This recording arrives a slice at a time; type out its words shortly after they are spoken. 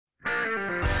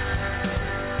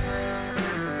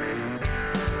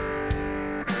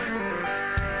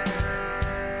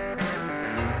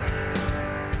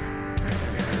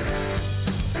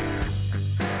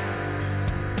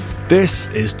This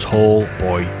is Tall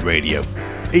Boy Radio.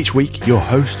 Each week, your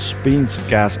hosts, Beans,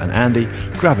 Gaz and Andy,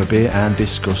 grab a beer and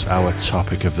discuss our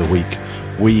topic of the week.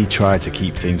 We try to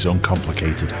keep things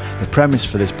uncomplicated. The premise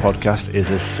for this podcast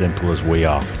is as simple as we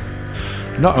are.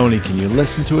 Not only can you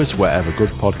listen to us wherever good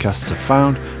podcasts are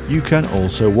found, you can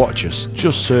also watch us.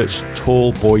 Just search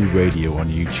Tall Boy Radio on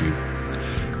YouTube.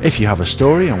 If you have a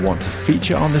story and want to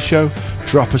feature on the show,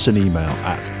 drop us an email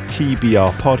at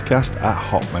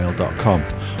tbrpodcast@hotmail.com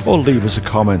or leave us a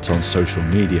comment on social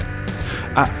media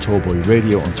at Tallboy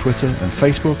Radio on Twitter and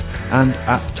Facebook and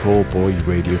at Tallboy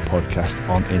Radio Podcast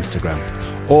on Instagram,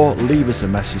 or leave us a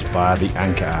message via the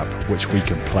Anchor app, which we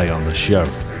can play on the show.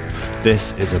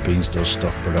 This is a Beans Does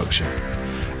Stuff production.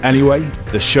 Anyway,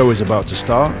 the show is about to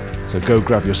start, so go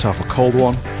grab yourself a cold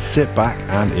one, sit back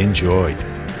and enjoy.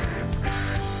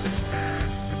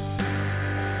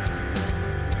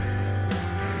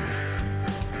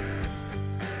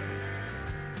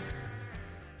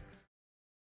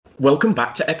 Welcome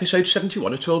back to episode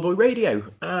 71 of Tallboy Radio,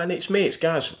 and it's me, it's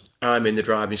Gaz. I'm in the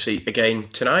driving seat again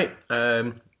tonight.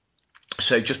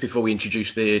 So just before we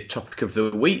introduce the topic of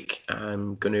the week,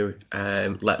 I'm going to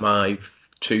let my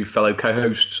two fellow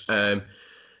co-hosts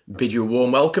bid you a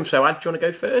warm welcome. So Ad, do you want to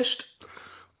go first?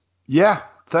 Yeah,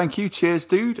 thank you. Cheers,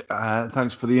 dude.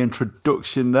 Thanks for the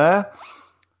introduction there.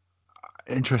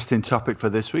 Interesting topic for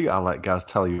this week. I'll let Gaz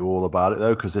tell you all about it,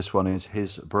 though, because this one is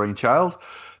his brainchild.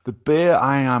 The beer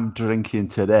I am drinking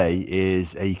today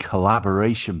is a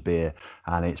collaboration beer,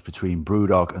 and it's between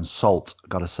Brewdog and Salt.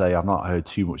 Got to say, I've not heard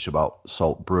too much about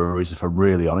Salt breweries, if I'm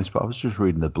really honest, but I was just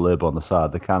reading the blurb on the side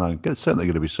of the can. I'm certainly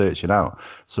going to be searching out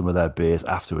some of their beers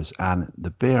afterwards. And the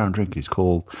beer I'm drinking is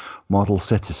called Model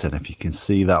Citizen, if you can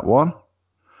see that one.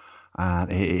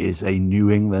 And it is a New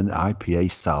England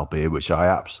IPA style beer, which I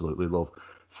absolutely love.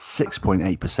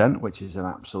 6.8%, which is an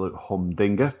absolute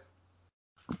humdinger.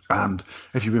 And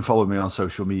if you've been following me on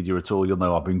social media at all, you'll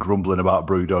know I've been grumbling about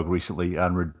Brewdog recently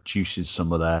and reducing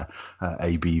some of their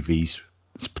ABVs.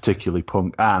 It's particularly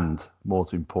Punk and, more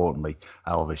importantly,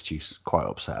 Elvis Juice. Quite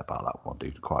upset about that one,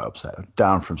 dude. Quite upset.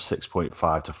 Down from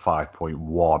 6.5 to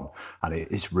 5.1, and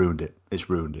it's ruined it. It's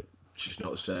ruined it. It's just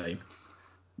not the same.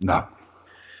 No.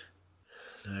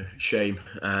 No, shame.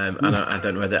 And I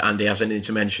don't know whether Andy has anything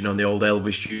to mention on the old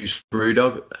Elvis Juice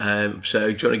Brewdog.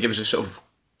 So do you want to give us a sort of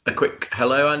a quick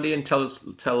hello, Andy, and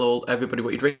tell everybody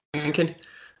what you're drinking?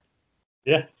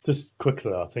 Yeah, just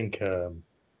quickly, I think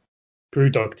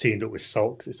Brewdog teamed up with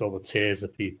Salt because it's all the tears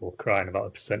of people crying about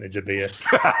the percentage of beer.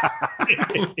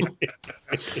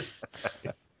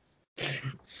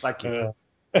 Thank you.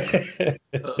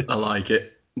 I like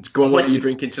it. Go on, what are you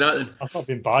drinking tonight then? I've not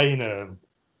been buying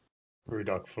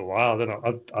Brewdog for a while.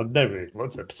 I've never really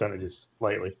looked at the percentages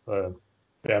lately. But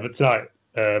tonight,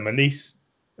 my niece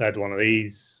had one of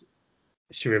these.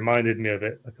 She reminded me of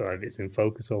it. I don't know if it's in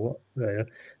focus or what. There,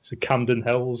 it's a Camden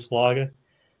Hells lager.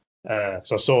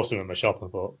 So I saw some in my shop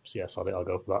and thought, yes, I'll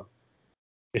go for that.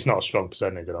 It's not a strong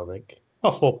percentage, I don't think.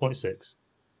 4.6.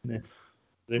 Yeah.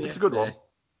 It's a good one.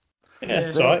 Yeah,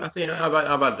 it's all right. I think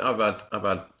I've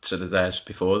had sort of theirs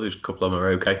before. There's a couple of them are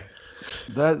okay.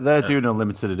 They're doing a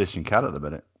limited edition can at the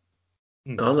minute.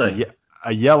 Are they?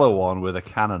 A yellow one with a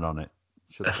cannon on it.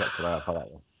 Should have checked it out for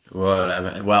that one. Well,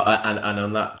 and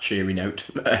on that cheery note,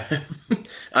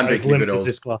 I'm drinking a good old.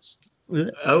 This glass.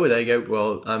 Oh, there you go.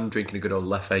 Well, I'm drinking a good old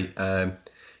Leffe,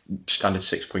 standard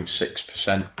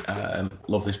 6.6%.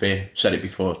 Love this beer. Said it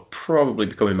before. Probably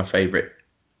becoming my favourite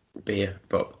beer,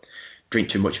 but drink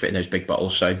too much of it in those big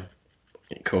bottles, so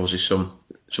it causes some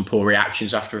poor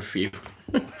reactions after a few.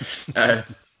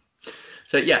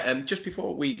 So yeah, just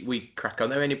before we crack on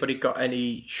there, anybody got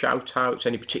any shout outs,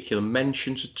 any particular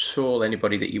mentions at all?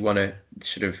 Anybody that you want to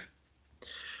sort of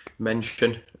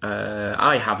mention?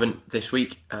 I haven't this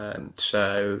week,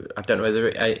 so I don't know whether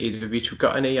either of you have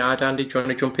got any. Andy, do you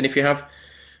want to jump in if you have?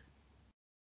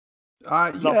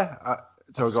 So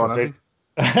go on, Andy.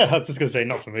 I was just going to say,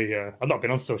 not for me. I've not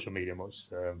been on social media much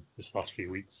this last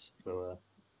few weeks, so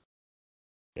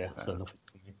so nothing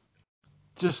for me.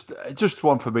 Just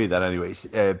one for me then anyway.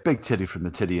 Big Tiddy from the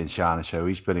Tiddy and Shana show.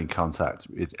 He's been in contact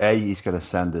with he's going to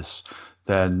send us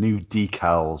their new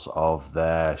decals of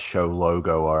their show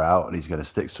logo are out, and he's going to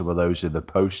stick some of those in the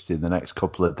post in the next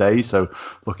couple of days. So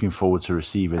looking forward to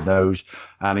receiving those.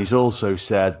 And he's also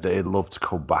said that he'd love to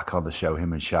come back on the show,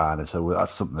 him and Shana. So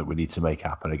that's something that we need to make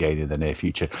happen again in the near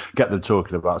future. Get them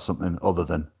talking about something other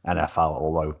than NFL,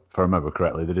 although if I remember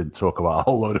correctly, they didn't talk about a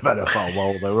whole load of NFL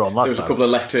while they were on last time. There was a couple of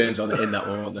left turns in that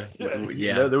one, wasn't there?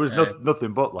 Yeah. No, there was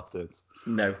nothing but left turns.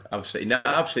 No, absolutely. No,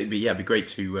 absolutely. Yeah, it'd be great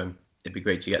to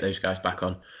get those guys back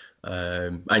on.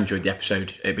 I enjoyed the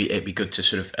episode. It'd be good to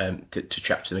sort of to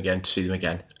chat to them again, to see them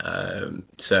again.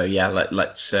 So yeah,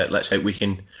 let's hope we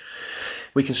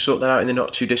can sort that out in the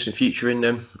not too distant future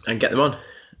and get them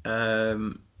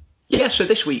on. Yeah, so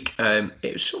this week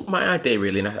it was sort of my idea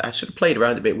really, and I sort of played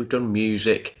around a bit. We've done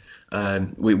music,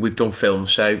 we've done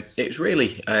films, so it's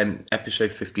really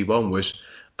episode 51 was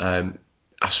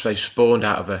I suppose spawned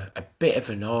out of a bit of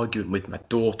an argument with my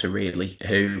daughter really,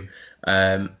 who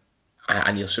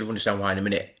and you'll sort of understand why in a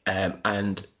minute.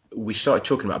 And we started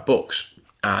talking about books,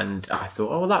 and I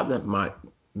thought, oh, that might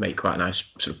make quite a nice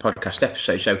sort of podcast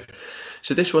episode.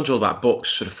 So this one's all about books,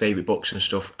 sort of favourite books and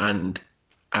stuff. And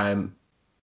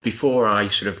before I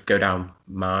sort of go down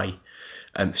my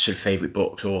sort of favourite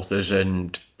books, authors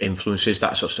and influences,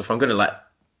 that sort of stuff, I'm going to let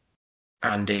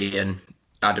Andy and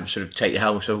Adam sort of take the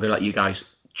helm. So I'm going to let you guys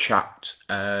chat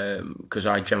because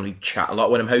I generally chat a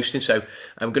lot when I'm hosting. So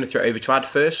I'm going to throw it over to Ad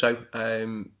first. So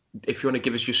if you want to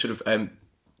give us your sort of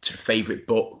favourite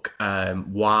book,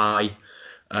 why,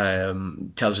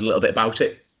 tell us a little bit about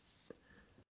it.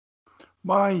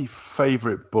 My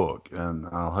favourite book, and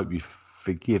I'll hope you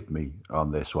forgive me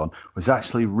on this one, was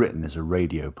actually written as a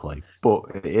radio play, but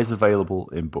it is available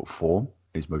in book form.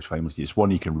 It's most famous. It's one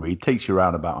you can read. Takes you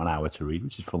around about an hour to read,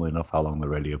 which is funnily enough how long the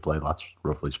radio play lasts,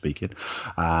 roughly speaking.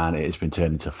 And it has been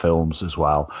turned into films as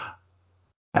well.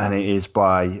 And it is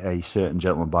by a certain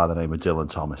gentleman by the name of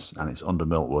Dylan Thomas, and it's Under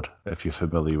Milkwood, if you're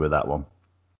familiar with that one.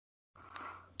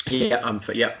 Yeah, I'm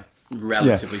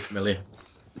relatively familiar.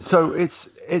 So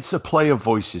it's a play of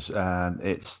voices, and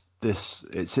it's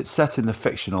set in the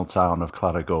fictional town of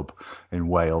Cladogub in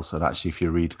Wales. And actually, if you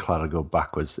read Cladogub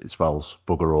backwards, it spells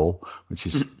bugger all, which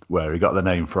is where he got the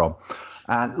name from.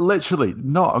 And literally,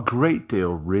 not a great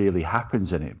deal really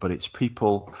happens in it, but it's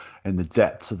people in the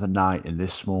depths of the night in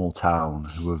this small town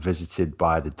who are visited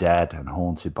by the dead and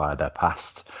haunted by their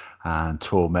past and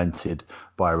tormented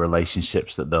by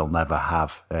relationships that they'll never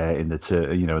have in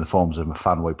the forms of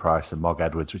Fanway Price and Mog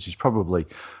Edwards, which is probably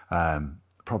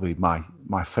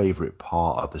my favourite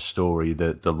part of the story,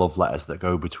 the love letters that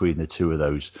go between the two of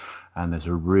those. And there's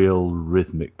a real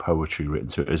rhythmic poetry written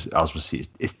to it. As we see,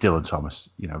 it's Dylan Thomas,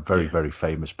 very, very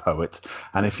famous poet.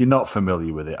 And if you're not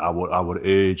familiar with it, I would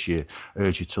urge you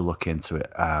to look into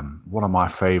it. One of my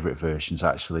favourite versions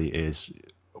actually is,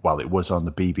 well, it was on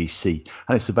the BBC,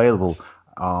 and it's available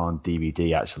on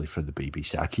DVD actually from the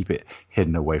BBC. I keep it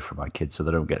hidden away from my kids so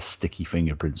they don't get sticky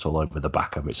fingerprints all over the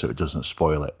back of it, so it doesn't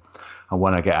spoil it. And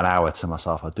when I get an hour to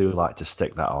myself, I do like to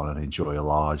stick that on and enjoy a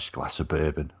large glass of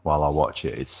bourbon while I watch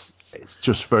it. It's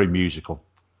just very musical.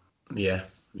 Yeah.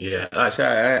 Actually,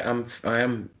 I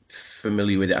am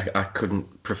familiar with it. I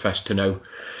couldn't profess to know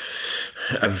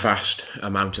a vast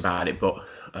amount about it, but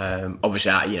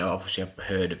obviously I've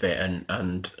heard of it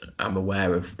and I'm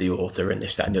aware of the author and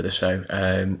this, that, and the other. So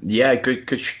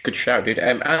good shout, dude.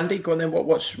 Andy, go on then.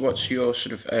 What's your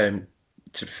sort of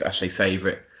I say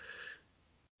favourite?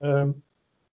 So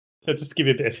just to give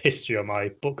you a bit of history on my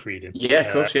book reading. Yeah,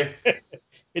 of course, yeah.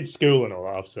 In school and all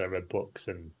that, obviously I read books,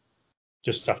 and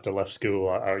just after I left school,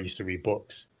 I used to read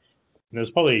books. And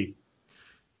there's probably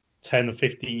 10 or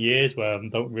 15 years where I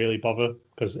don't really bother,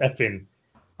 because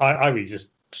I read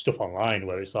just stuff online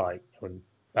where it's like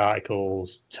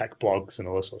articles, tech blogs, and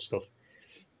all that sort of stuff.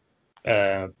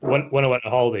 When I went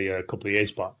on holiday a couple of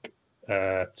years back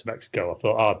to Mexico, I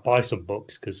thought I'd buy some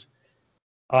books because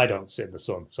I don't sit in the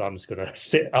sun, so I'm just gonna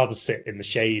I'll just sit in the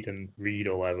shade and read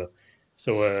or whatever.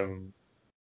 So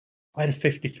I had a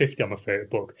 50-50 on my favourite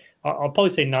book. I'll probably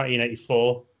say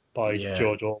 1984 by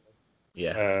George Orwell.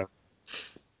 Yeah.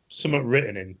 Something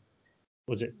written in,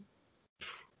 was it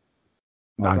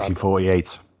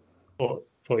 1948?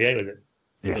 48 was it?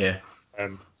 Yeah.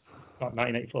 Not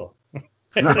 1984.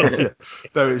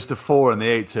 No, it was the 4 and the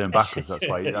 8 turn backwards. That's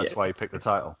why you picked the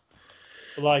title.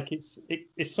 Like it's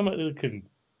something that can.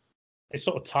 It's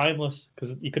sort of timeless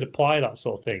because you could apply that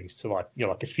sort of things to like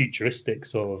a futuristic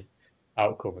sort of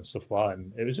outcome and stuff like that.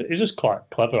 And it was just quite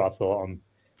clever, I thought. On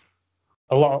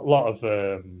a lot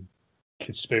of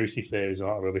conspiracy theories and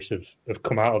all that rubbish have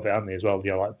come out of it, haven't they, as well?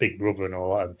 Like Big Brother and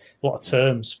all that. And a lot of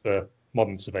terms for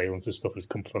modern surveillance and stuff has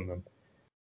come from them.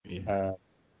 Yeah.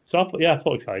 So I thought it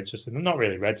was quite interesting. I've not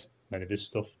really read many of his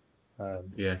stuff.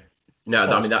 Yeah. No,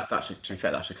 I mean that's to be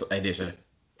fair, it is a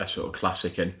sort of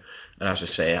classic, and as I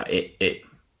say,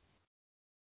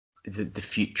 the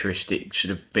futuristic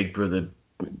sort of Big Brother,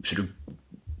 sort of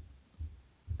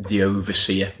the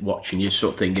overseer watching you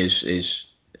sort of thing is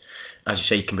as you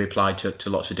say, can be applied to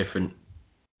lots of different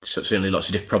certainly lots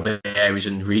of different probably areas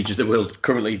and regions of the world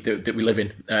currently that we live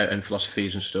in, and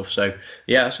philosophies and stuff. So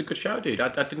yeah, that's a good shout, dude. I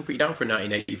didn't put you down for a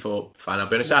 1984 fan. I'll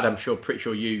be honest, I'm pretty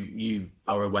sure you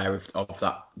are aware of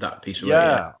that piece of work.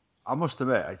 Yeah, I must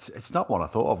admit, it's not one I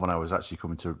thought of when I was actually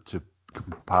coming to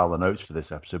compile the notes for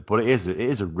this episode, but it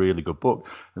is a really good book.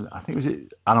 I think was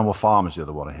it Animal Farm is the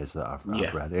other one of his that I've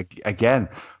read again,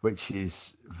 which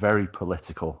is very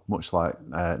political, much like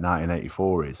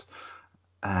 1984 is,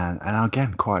 and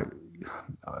again quite.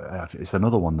 It's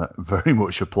another one that very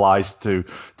much applies to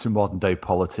modern day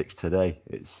politics today.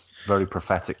 It's very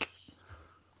prophetic.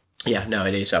 Yeah, no,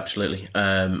 it is absolutely.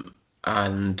 And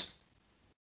I'm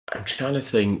trying to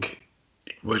think,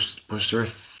 was there a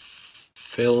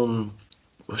film?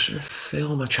 Was there a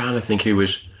film? I'm trying to think who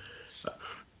was.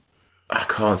 I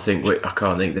can't think. The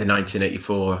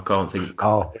 1984. I can't think.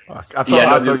 Oh, I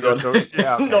thought you were talking.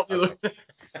 Yeah, okay. Not the other.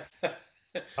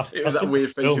 It was that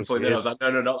weird face you pointed. I was like,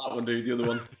 no, not that one, dude. The other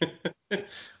one.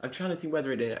 I'm trying to think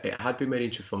whether it had been made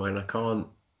into a film, and I can't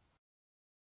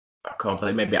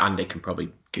play. Maybe Andy can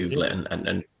probably Google it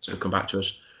and sort of come back to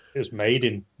us. It was made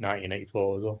in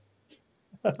 1984 as well.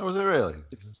 Oh, was it really?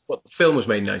 What, the film was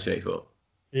made in 1984?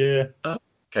 Yeah. Oh,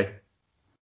 okay.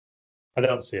 I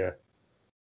don't see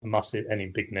any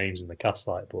big names in the cast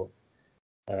like, but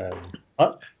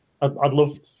I'd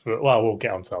love for. Well, we'll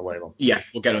get onto that later on. Yeah,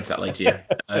 we'll get onto that later.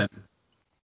 Yeah.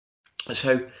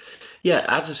 So, yeah,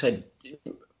 as I said,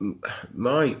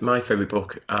 my favourite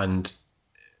book and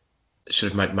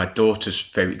sort of my daughter's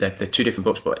favourite. They're two different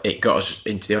books, but it got us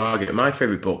into the argument. My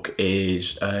favourite book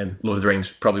is Lord of the Rings.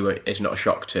 Probably is not a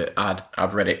shock to add.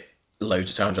 I've read it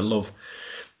loads of times. I love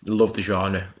the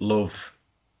genre. Love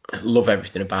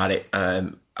everything about it.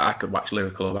 I could wax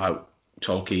lyrical about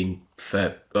Tolkien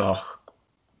for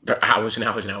hours and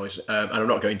hours and hours, and I'm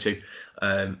not going to.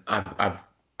 I've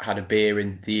had a beer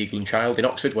in the Eagle and Child in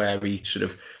Oxford where we sort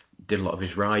of did a lot of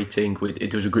his writing. There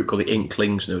was a group called the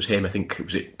Inklings, and there was him. I think it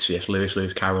was C.S.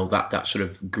 Lewis Carroll, that sort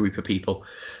of group of people.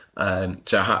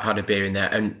 So I had a beer in there,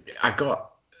 and I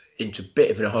got into a bit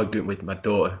of an argument with my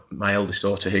daughter, my eldest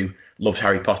daughter, who loves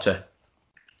Harry Potter.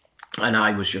 And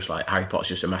I was just like, Harry Potter's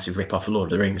just a massive rip-off of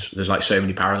Lord of the Rings. There's like so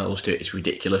many parallels to it, it's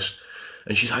ridiculous.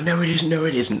 And she's like, no, it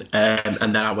isn't. And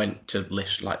then I went to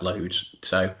list like loads.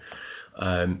 So,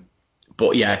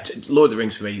 but yeah, Lord of the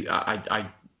Rings for me, I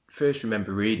first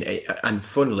remember reading it. And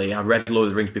funnily, I read Lord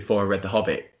of the Rings before I read The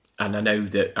Hobbit. And I know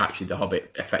that actually The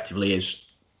Hobbit effectively is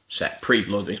set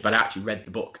pre-Lord of the Rings, but I actually read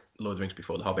the book Lord of the Rings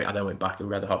before The Hobbit. I then went back and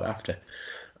read The Hobbit after.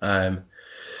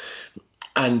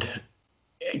 And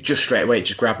just straight away, it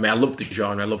just grabbed me. I love the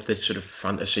genre. I love this sort of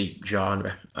fantasy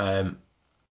genre.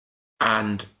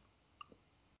 And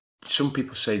some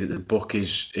people say that the book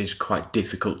is quite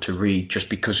difficult to read just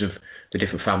because of the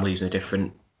different families and the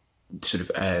different sort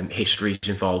of histories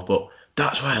involved. But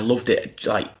that's why I loved it.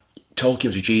 Like, Tolkien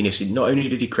was a genius. Not only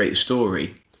did he create the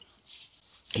story,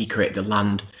 he created the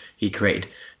land. He created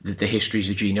the histories,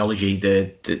 the genealogy,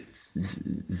 the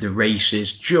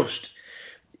races.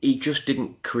 He just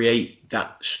didn't create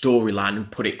that storyline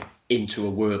and put it into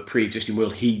a pre-existing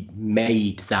world. He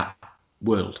made that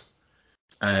world.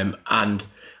 And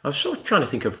I was sort of trying to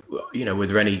think of, were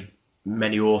there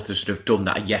many authors that have done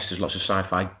that? Yes, there's lots of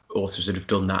sci-fi authors that have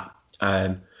done that.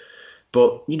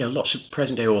 But, lots of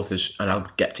present-day authors, and I'll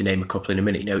get to name a couple in a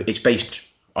minute, it's based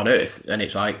on Earth. And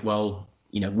it's like, well,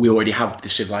 we already have the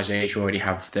civilization, we already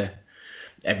have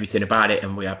everything about it,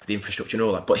 and we have the infrastructure and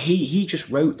all that. But he just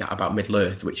wrote that about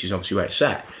Middle-earth, which is obviously where it's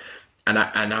set. And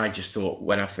I just thought,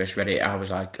 when I first read it, I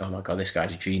was like, oh my God, this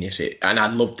guy's a genius. And I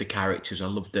loved the characters. I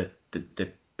loved the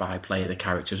byplay of the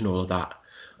characters and all of that.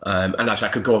 And I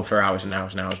could go on for hours and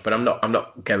hours and hours, but I'm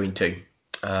not going to.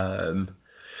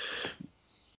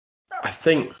 I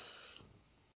think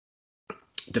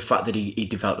the fact that he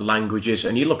developed languages,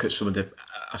 and you look at some of the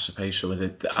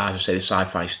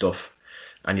sci-fi stuff,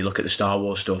 and you look at the Star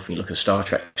Wars stuff, and you look at the Star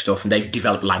Trek stuff, and they've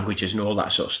developed languages and all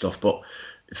that sort of stuff. But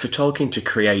for Tolkien to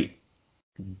create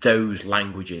those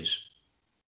languages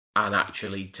and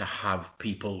actually to have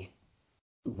people,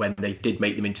 when they did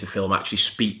make them into film, actually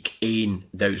speak in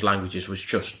those languages was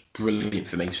just brilliant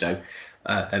for me. So,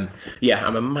 yeah,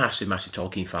 I'm a massive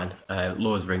Tolkien fan.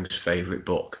 Lord of the Rings' favourite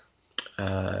book.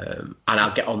 And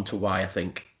I'll get on to why I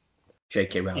think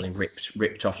J.K. Rowling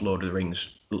ripped off Lord of the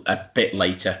Rings a bit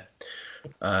later.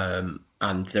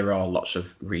 And there are lots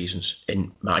of reasons,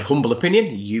 in my humble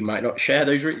opinion. You might not share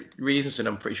those reasons, and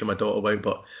I'm pretty sure my daughter won't.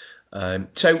 But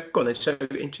so go on then. So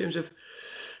in terms of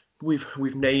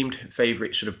we've named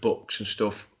favourite sort of books and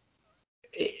stuff,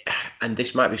 and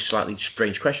this might be a slightly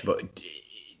strange question, but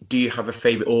do you have a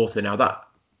favourite author now? That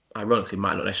ironically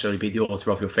might not necessarily be the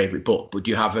author of your favourite book, but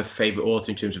do you have a favourite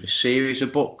author in terms of a series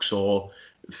of books, or,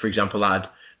 for example,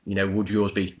 would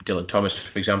yours be Dylan Thomas,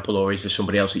 for example, or is there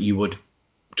somebody else that you would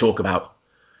talk about?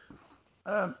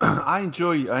 I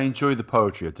enjoy the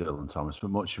poetry of Dylan Thomas,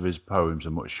 but much of his poems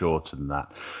are much shorter than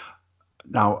that.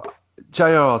 Now,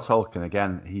 J.R.R. Tolkien,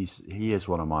 again, he is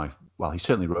one of my, well, he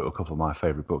certainly wrote a couple of my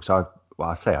favourite books. I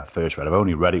first read, I've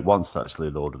only read it once, actually,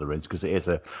 Lord of the Rings, because it is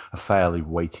a fairly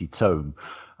weighty tome,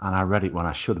 and I read it when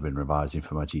I should have been revising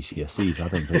for my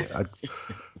GCSEs.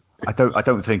 I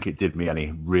don't think it did me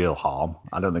any real harm.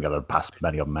 I don't think I'd have passed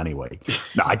many of them anyway.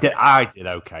 No, I did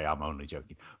okay. I'm only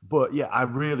joking. But yeah, I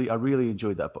really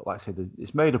enjoyed that book. Like I said,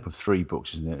 it's made up of 3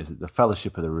 books, isn't it? Is it The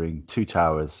Fellowship of the Ring, Two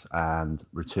Towers, and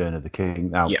Return of the King?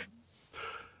 Now, yeah.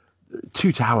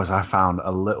 Two Towers I found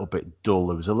a little bit dull.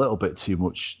 There was a little bit too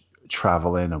much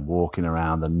traveling and walking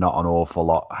around and not an awful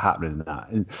lot happening in that.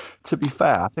 And to be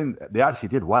fair, I think they actually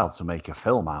did well to make a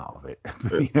film out of it.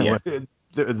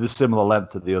 The similar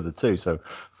length to the other 2, so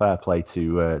fair play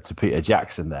to Peter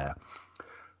Jackson there.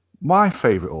 My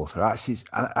favourite author, actually,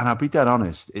 and I'll be dead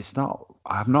honest,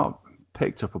 I've not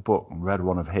picked up a book and read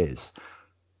one of his,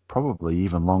 probably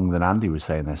even longer than Andy was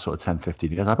saying there, sort of 10,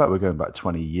 15 years. I bet we're going back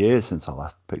 20 years since I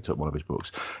last picked up one of his books.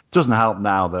 It doesn't help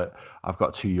now that I've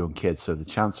got 2 young kids, so the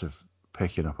chance of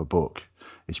picking up a book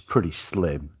is pretty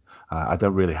slim. I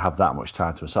don't really have that much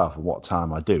time to myself, and what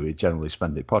time I do, I generally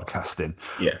spend it podcasting.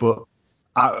 Yeah. But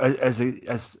as a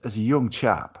young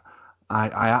chap,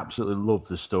 I absolutely love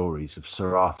the stories of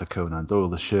Sir Arthur Conan Doyle,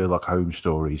 the Sherlock Holmes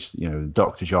stories,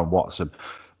 Dr. John Watson.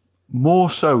 More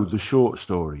so the short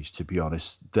stories, to be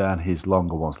honest, than his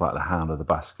longer ones like The Hound of the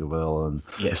Baskerville and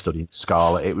The Study in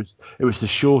Scarlet. It was the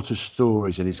shorter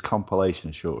stories and his compilation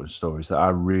of shorter stories that I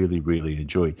really, really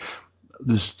enjoy.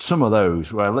 There's some of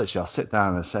those where literally I'll sit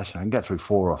down in a session, I can get through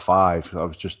 4 or 5.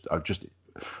 I've just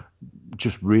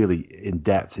really in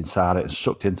depth inside it and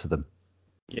sucked into them.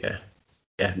 Yeah.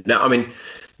 No, I mean,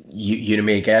 you know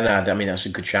me again. I mean, that's a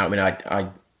good shout. I mean,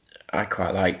 I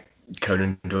quite like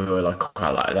Conan Doyle. I quite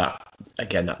like that.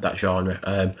 Again, that genre.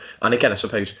 And again, I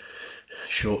suppose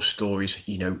short stories.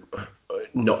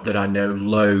 Not that I know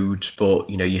loads, but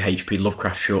your H.P.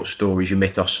 Lovecraft short stories, your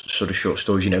mythos sort of short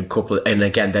stories. Couple. And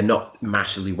again, they're not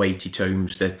massively weighty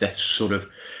tomes. They're sort of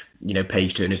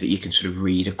page turners that you can sort of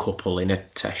read a couple in a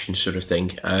session, sort of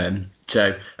thing. Andy,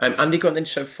 go on then.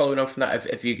 So following on from that,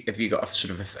 have you got a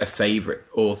sort of a favourite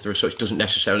author? So it doesn't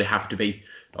necessarily have to be,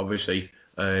 obviously,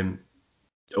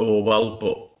 Orwell,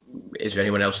 but is there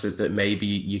anyone else that maybe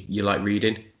you like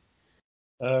reading?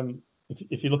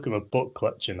 If you look at my book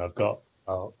collection, I've got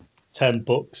 10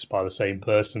 books by the same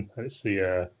person. It's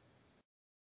the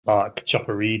Mark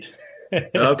Chopper Reed.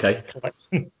 Okay.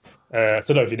 collection. I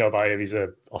don't know if you know about him. He's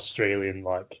an Australian,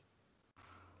 don't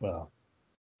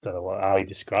know how you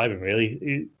describe him,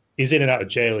 really. He's in and out of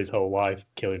jail his whole life,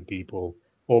 killing people,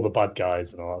 all the bad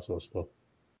guys and all that sort of stuff.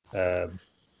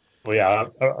 But yeah,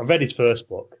 I read his first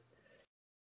book,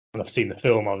 and I've seen the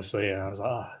film, obviously, and I was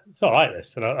like, it's all right,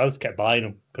 this. And I just kept buying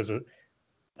them, because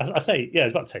I say,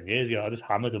 it's about 10 years ago. I just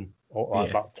hammered them,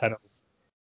 about 10 of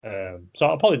them. So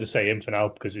I'll probably just say him for now,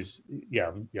 because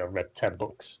I've read 10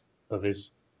 books of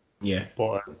his. Yeah.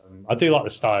 But I do like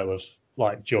the style of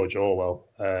George Orwell.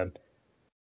 I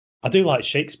do like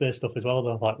Shakespeare stuff as well,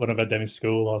 though. Like when I read them in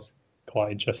school, I was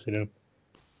quite interested in them.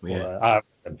 Yeah. I haven't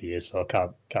read them for years, so I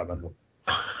can't remember.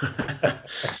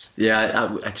 Yeah,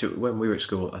 when we were at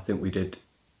school, I think we did.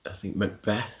 I think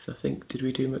Macbeth. Did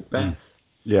we do Macbeth?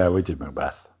 Yeah, we did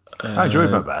Macbeth. I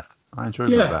enjoyed Macbeth.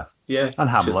 Macbeth. Yeah, and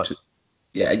Hamlet.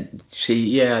 I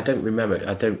don't remember.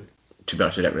 To be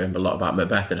honest, I don't remember a lot about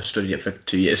Macbeth, and I studied it for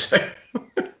 2 years. So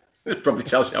it probably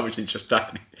tells you how much interest I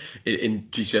had in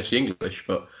GCSE English.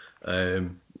 But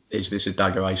is this a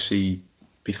dagger I see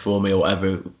before me or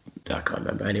whatever? I can't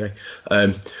remember anyway.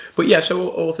 But yeah,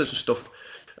 so authors and stuff.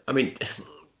 I mean,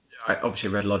 I obviously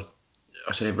read a lot.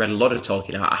 I said I read a lot of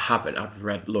Tolkien. I haven't. I've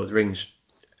read Lord of the Rings,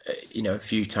 a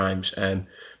few times.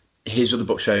 His other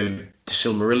books, so The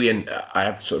Silmarillion, I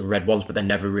have sort of read once, but then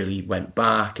never really went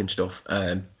back and stuff.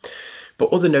 But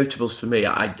other notables for me,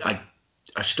 I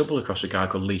stumbled across a guy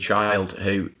called Lee Child,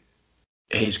 who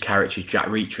his character is Jack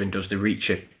Reacher and does the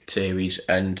Reacher series.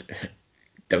 And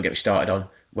don't get me started on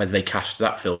whether they cast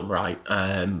that film right.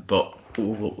 But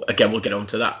again, we'll get on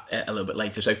to that a little bit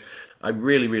later. So I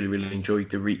really, really, really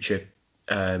enjoyed the Reacher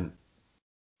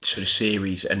sort of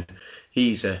series, and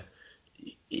he's an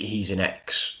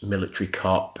ex-military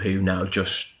cop who now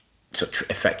just sort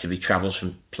of effectively travels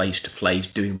from place to place,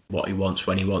 doing what he wants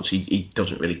when he wants. He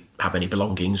doesn't really have any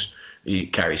belongings. He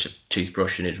carries a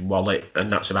toothbrush in his wallet,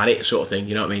 and that's about it, sort of thing.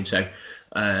 You know what I mean? So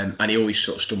And he always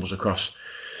sort of stumbles across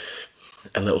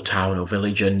a little town or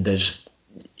village, and there's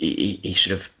he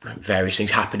sort of various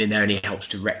things happening there, and he helps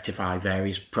to rectify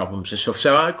various problems and stuff.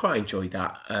 So I quite enjoyed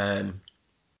that.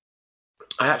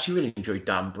 I actually really enjoyed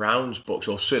Dan Brown's books,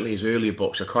 or certainly his earlier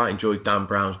books. I quite enjoyed Dan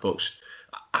Brown's books.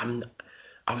 I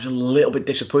was a little bit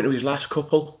disappointed with his last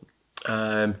couple.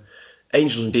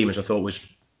 Angels and Demons I thought was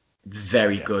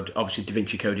very good. Obviously, Da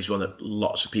Vinci Code is one that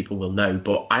lots of people will know,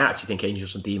 but I actually think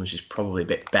Angels and Demons is probably a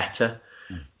bit better.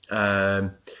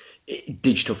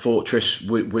 Digital Fortress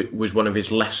was one of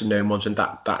his lesser known ones, and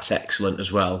that's excellent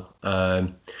as well.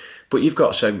 But you've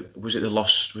got, so was it the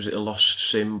Lost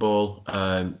Symbol?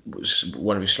 Was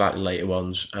one of his slightly later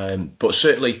ones. But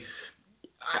certainly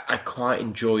I quite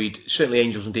enjoyed, certainly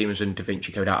Angels and Demons and Da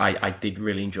Vinci Code I did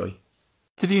really enjoy.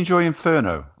 Did you enjoy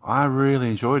Inferno? I really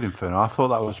enjoyed Inferno. I thought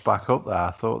that was back up there.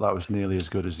 I thought that was nearly as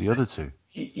good as the other two.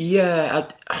 Yeah,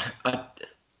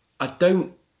 I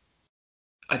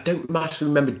don't massively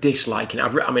remember disliking it.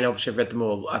 I mean, obviously I've read them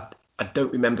all. I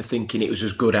don't remember thinking it was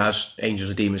as good as Angels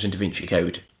and Demons and Da Vinci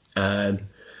Code. I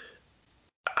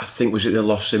think, was it the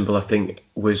Lost Symbol? I think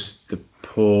was the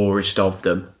poorest of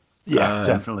them. Yeah,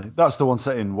 definitely. That's the one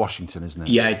set in Washington, isn't it?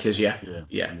 Yeah, it is. Yeah.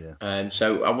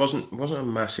 So I wasn't a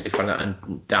massive fan of that.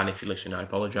 And Dan, if you listen, I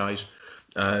apologise.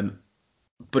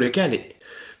 But again,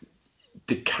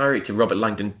 the character Robert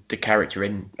Langdon, the character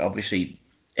in obviously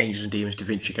Angels and Demons, Da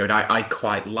Vinci Code, I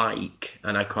quite like,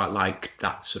 and I quite like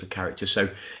that sort of character. So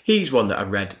he's one that I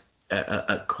read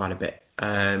quite a bit.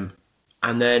 And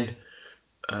then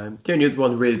the only other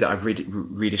one really that I've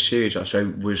read a series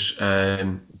of was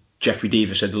Jeffrey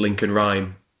Deaver, so the Lincoln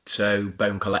Rhyme, so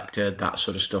Bone Collector, that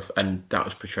sort of stuff, and that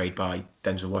was portrayed by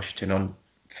Denzel Washington on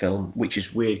film, which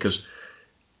is weird because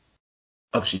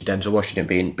obviously Denzel Washington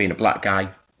being a black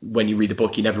guy, when you read the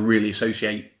book, you never really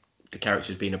associate the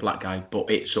character as being a black guy, but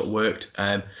it sort of worked.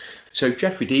 So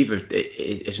Jeffrey Deaver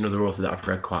is another author that I've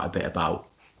read quite a bit about,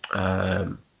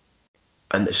 and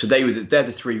so they're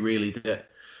the three really that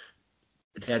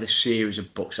they're the series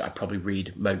of books that I probably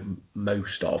read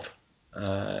most of.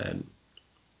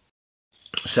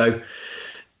 So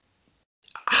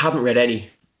I haven't read any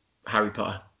Harry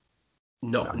Potter,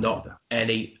 not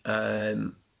any,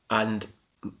 and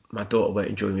my daughter won't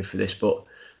enjoy me for this, but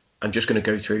I'm just going to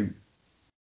go through.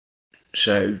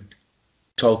 So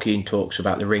Tolkien talks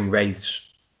about the ring wraiths,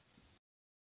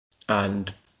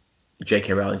 and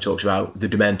J.K. Rowling talks about the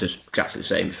Dementors, exactly the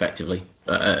same, effectively,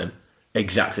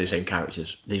 exactly the same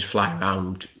characters. These fly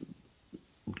around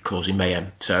causing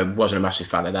mayhem. So I wasn't a massive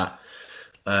fan of that.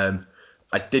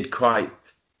 I did quite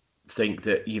think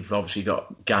that you've obviously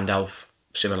got Gandalf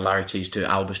similarities to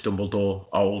Albus Dumbledore,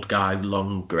 old guy,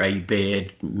 long grey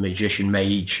beard, magician,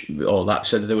 mage, all that.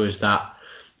 So there was that.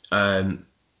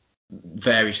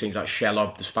 Various things like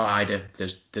Shelob the spider.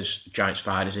 There's giant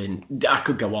spiders in. I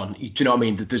could go on. Do you know what I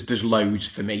mean? There's loads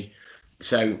for me.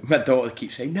 So my daughter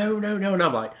keeps saying no, and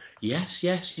I'm like yes.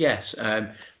 I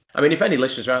mean, if any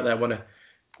listeners out there want to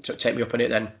sort of take me up on it,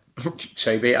 then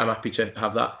so be it. I'm happy to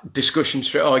have that discussion,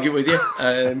 straight argue with you.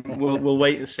 We'll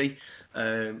wait and see.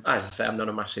 As I say, I'm not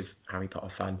a massive Harry Potter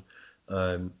fan.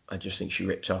 I just think she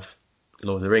rips off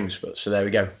Lord of the Rings, but so there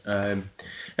we go.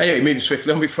 Anyway, moving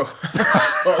swiftly on before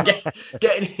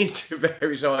getting into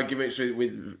various arguments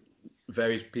with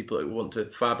various people that want to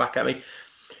fire back at me.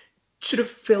 Sort of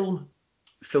film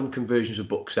conversions of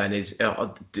books then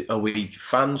are we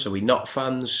fans, are we not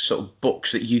fans? Sort of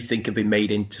books that you think have been made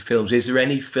into films. Is there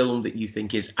any film that you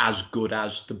think is as good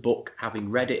as the book, having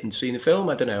read it and seen the film?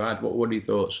 I don't know, Ad, what are your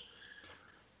thoughts?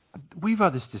 We've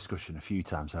had this discussion a few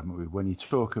times, haven't we? When you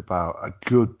talk about a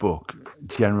good book,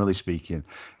 generally speaking,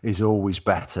 is always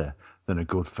better than a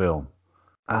good film.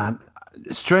 And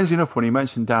strangely enough, when you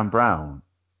mentioned Dan Brown,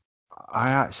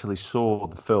 I actually saw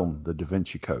the film The Da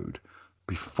Vinci Code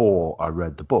before I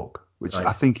read the book, which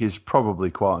I think is probably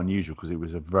quite unusual because it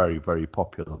was a very, very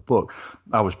popular book.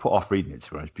 I was put off reading it,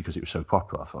 to be honest, because it was so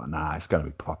popular. I thought, nah, it's going to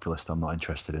be populist. I'm not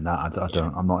interested in that.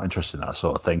 I'm not interested in that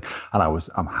sort of thing. And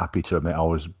I'm happy to admit I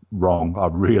was wrong. I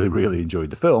really, really enjoyed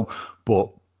the film, but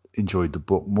enjoyed the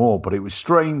book more. But it was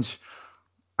strange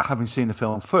having seen the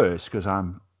film first, because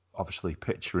I'm obviously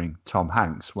picturing Tom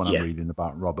Hanks when I'm reading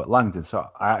about Robert Langdon. So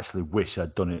I actually wish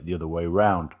I'd done it the other way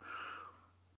around.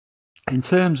 In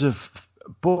terms of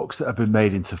books that have been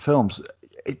made into films,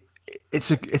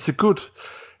 it's a good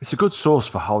source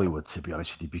for Hollywood, to be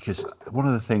honest with you, because one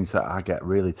of the things that I get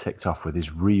really ticked off with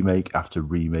is remake after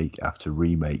remake after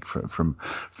remake from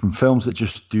films that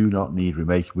just do not need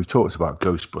remaking. We've talked about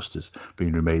Ghostbusters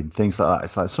being remade and things like that.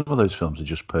 It's like some of those films are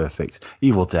just perfect.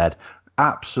 Evil Dead,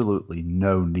 absolutely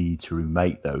no need to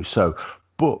remake those. So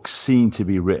books seem to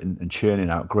be written and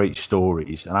churning out great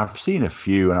stories. And I've seen a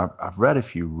few, and I've read a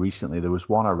few recently. There was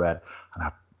one I read, and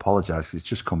I apologize because it's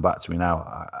just come back to me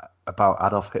now, about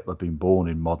Adolf Hitler being born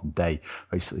in modern day.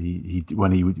 Basically, he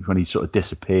when he sort of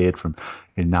disappeared from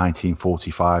in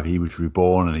 1945, he was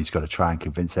reborn, and he's got to try and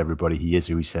convince everybody he is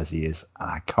who he says he is.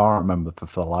 And I can't remember for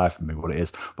the life of me what it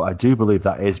is, but I do believe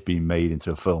that is being made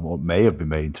into a film, or may have been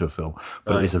made into a film.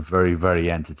 But It is a very, very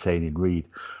entertaining read.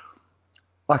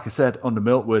 Like I said, Under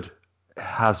Milkwood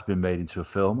has been made into a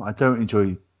film. I don't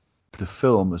enjoy the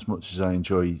film as much as I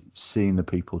enjoy seeing the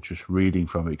people just reading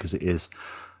from it, because it is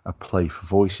a play for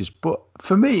voices. But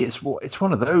for me, it's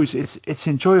one of those. It's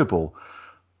enjoyable,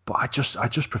 but I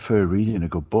just prefer reading a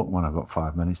good book when I've got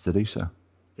 5 minutes to do so.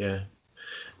 Yeah,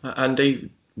 Andy,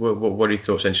 what are your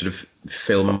thoughts on sort of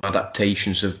film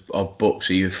adaptations of books?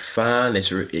 Are you a fan? Is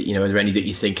there, are there any that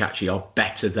you think actually are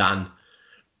better than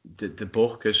the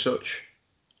book as such?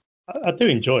 I do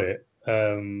enjoy it,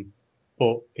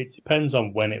 but it depends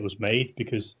on when it was made,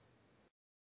 because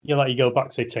you go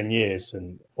back, say, 10 years,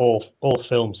 and all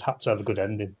films had to have a good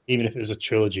ending. Even if it was a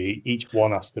trilogy, each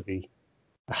one has to be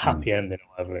a happy ending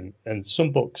or whatever. And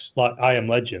some books, like I Am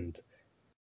Legend,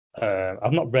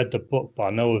 I've not read the book, but I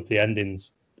know of the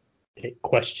endings. It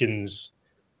questions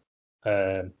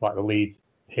like the lead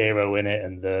hero in it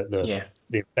and the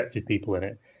infected people in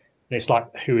it. And it's like,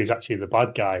 who is actually the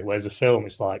bad guy? Whereas the film,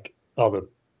 it's like,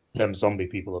 them zombie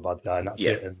people are the bad guy, and that's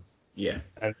it. And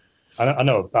I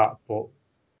know of that, but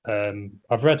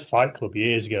I've read Fight Club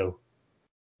years ago,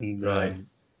 and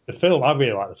the film, I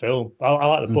really like the film. I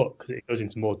like the book because it goes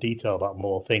into more detail about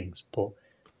more things. But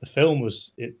the film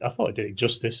I thought it did it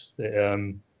justice.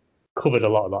 It covered a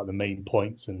lot of the main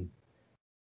points, and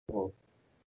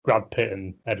Brad Pitt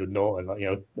and Edward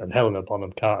Norton, and Helena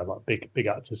Bonham Carter, big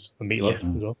actors, and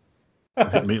Meatloaf as well.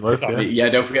 Meatloaf, yeah,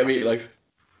 don't forget Meatloaf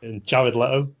and Jared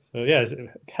Leto. So it's a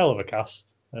hell of a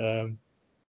cast. But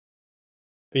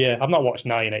yeah, I've not watched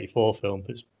 1984 film.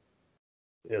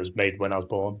 It was made when I was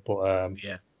born, but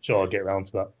sure, I'll get around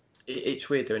to that. It's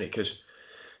weird doing it, because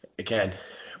again,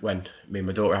 when me and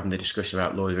my daughter were having the discussion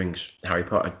about Lord of the Rings, Harry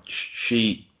Potter,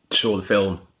 she saw the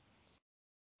film,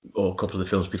 or a couple of the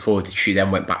films before. She then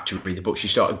went back to read the books. She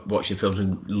started watching films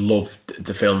and loved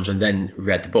the films, and then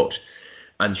read the books.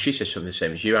 And she said something the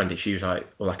same as you, Andy. She was like,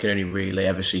 well, I can only really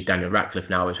ever see Daniel Radcliffe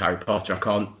now as Harry Potter. I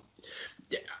can't.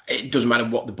 It doesn't matter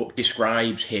what the book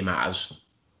describes him as.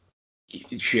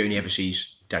 She only ever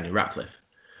sees Daniel Radcliffe,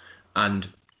 and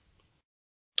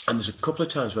there's a couple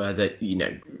of times where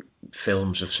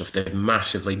films of stuff they've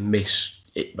massively in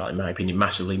my opinion,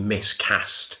 massively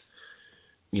miscast.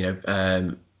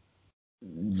 The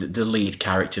lead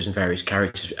characters and various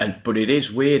characters, but it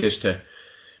is weird as to.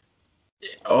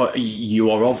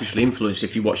 You are obviously influenced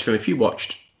if you watch them. If you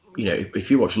watched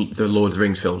the Lord of the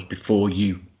Rings films before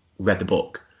you read the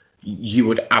book, you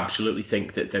would absolutely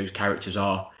think that those characters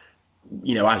are,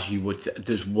 as you would.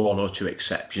 There's one or two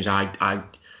exceptions. I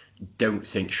don't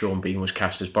think Sean Bean was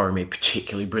cast as Boromir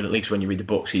particularly brilliantly, because when you read the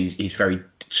books, he's very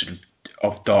sort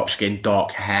of dark skin,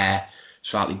 dark hair,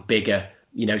 slightly bigger.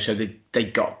 So they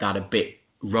got that a bit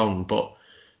wrong. But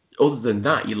other than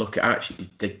that, you look at actually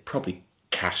they probably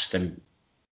cast them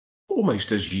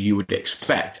almost as you would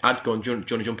expect. I'd go on. Do you want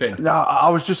to jump in? No, I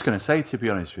was just going to say, to be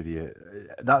honest with you,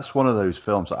 that's one of those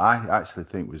films that I actually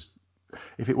think was,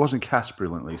 if it wasn't cast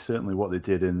brilliantly, certainly what they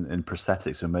did in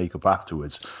prosthetics and makeup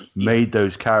afterwards made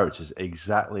those characters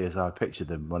exactly as I pictured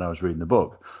them when I was reading the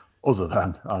book. Other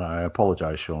than, and I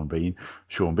apologise, Sean Bean,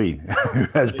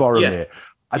 as Boromir. Yeah.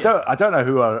 I don't know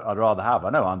who I'd rather have. I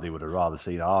know Andy would have rather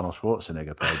seen Arnold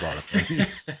Schwarzenegger play Boromir.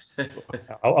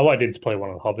 I wanted him to play one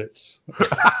of the hobbits.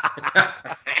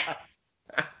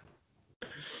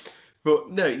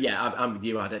 But no, yeah, I'm with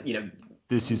you.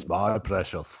 This is my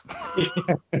precious.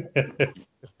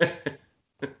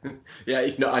 Yeah,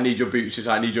 it's not. I need your boots. It's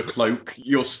I need your cloak,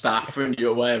 your staff, and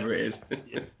your whatever it is.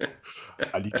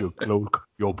 I need your cloak,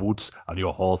 your boots, and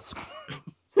your horse.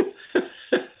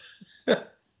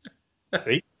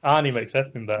 See? Arnie makes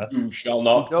everything better. You shall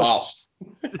not pass.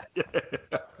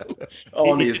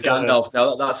 Arnie is Gandalf.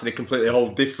 Now that's in a completely whole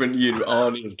different unit.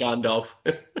 Arnie is Gandalf.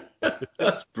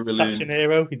 That's brilliant. Action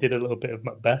Hero. He did a little bit of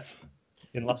Macbeth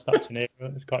in Last Action Hero.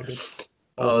 It's quite good.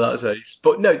 Oh, that's ace.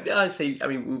 But no, I see. I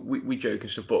mean, we joke and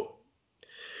stuff, but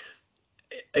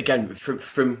again,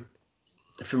 from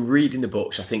reading the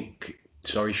books, I think.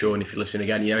 Sorry, Sean, if you're listening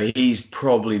again, he's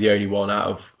probably the only one out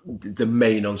of the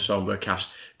main ensemble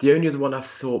cast. The only other one I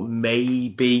thought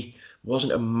maybe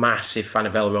wasn't a massive fan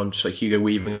of Elrond, so Hugo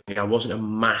Weaving. I wasn't a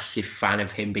massive fan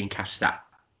of him being cast at,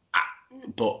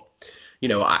 but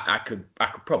I could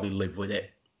probably live with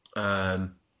it.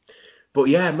 But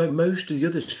yeah, most of the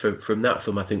others from that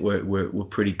film I think were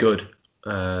pretty good.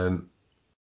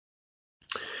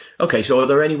 Okay, so are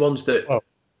there any ones that? Oh,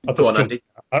 Go on, Andy.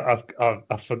 I've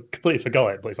completely forgot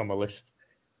it, but it's on my list.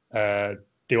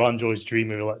 Duane Joy's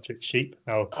Dream of Electric Sheep.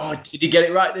 Now, oh, did you get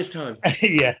it right this time?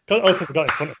 yeah, because I got it in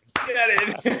front of me. Get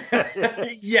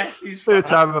it? Yes, he's third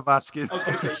time of asking. I was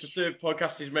going to say it's the third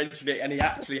podcast he's mentioned it, and he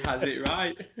actually has it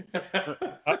right.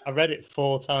 I read it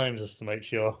 4 times just to make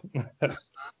sure.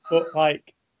 But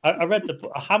like, I read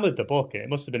I hammered the book, and it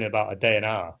must have been about a day and a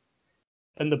half.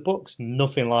 And the book's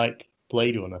nothing like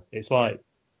Blade Runner. It's like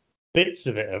bits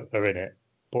of it are in it,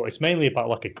 but it's mainly about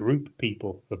like a group of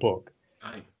people. The book,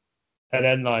 Right. and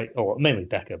then like, mainly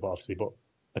Decker, but obviously, but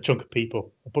a chunk of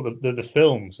people. But the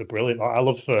films are brilliant. Like, I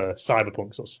love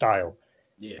cyberpunk sort of style.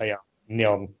 Yeah.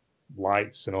 Neon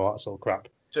lights and all that sort of crap.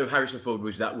 So Harrison Ford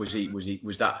was that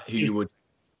who you would?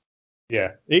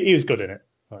 Yeah, he was good in it.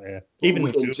 Oh, yeah. Even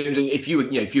in terms of if you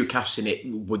were casting it,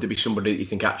 would there be somebody that you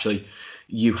think actually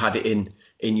you had it in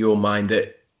your mind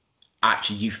that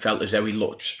actually you felt as though he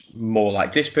looked more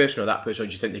like this person or that person, or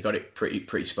do you think they got it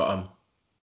pretty spot on?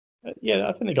 Yeah,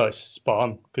 I think they got it spot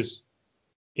on because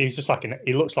he was just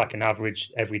he looks like an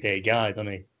average everyday guy,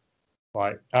 doesn't he?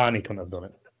 Like Arnie couldn't have done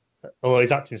it. Although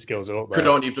his acting skills are up there.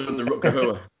 Could Arnie have done the Rutger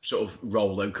Hauer sort of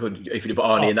role though? If you'd put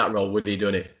Arnie in that role, would he have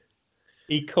done it?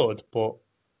 He could, but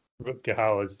Rutger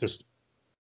Hauer's just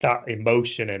that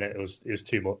emotion in it. It was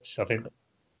too much. I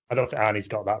don't think Arnie's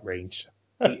got that range.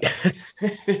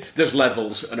 There's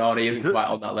levels, and Arnie isn't quite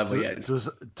on that level yet. Does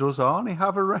Arnie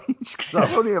have a range? Because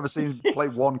I've only ever seen him play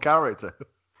one character.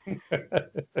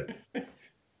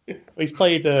 He's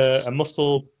played a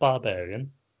muscle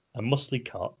barbarian, a muscly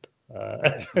cop,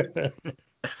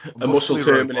 a muscle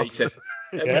terminator,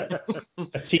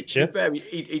 a teacher.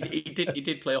 He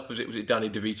did play opposite. Was it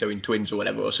Danny DeVito in Twins or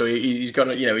whatever? So he's got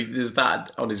there's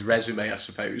that on his resume, I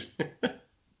suppose.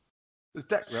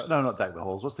 It's not Deck the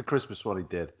Halls. What's the Christmas one he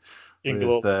did?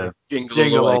 Jingle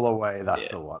All the Way. That's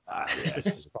the one. This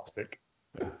is classic.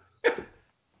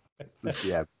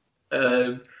 Yeah.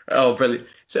 Brilliant.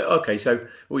 So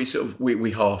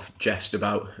we half jest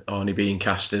about Arnie being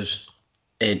cast as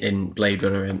in Blade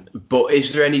Runner, but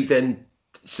is there any then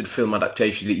sort of film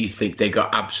adaptation that you think they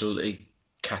got absolutely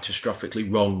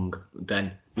catastrophically wrong?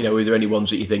 Then are there any ones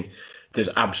that you think there's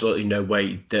absolutely no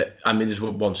way that? I mean, there's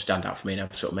one standout for me, and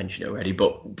I've sort of mentioned it already.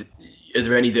 But are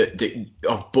there any that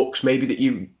of books maybe that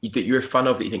you're a fan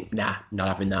of that you think, nah, not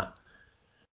having that?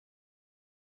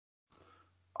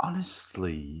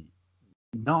 Honestly,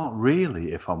 not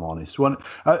really. If I'm honest,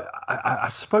 I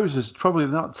suppose there's probably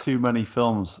not too many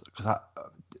films because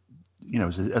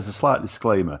as a slight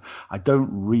disclaimer, I don't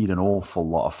read an awful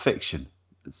lot of fiction.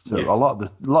 So a lot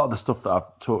of the stuff that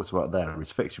I've talked about there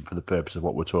is fiction for the purpose of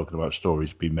what we're talking about,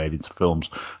 stories being made into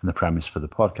films and the premise for the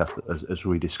podcast as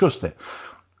we discussed it.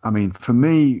 I mean, for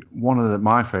me, one of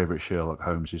my favourite Sherlock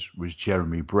Holmes was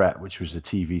Jeremy Brett, which was a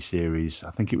TV series. I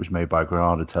think it was made by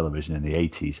Granada Television in the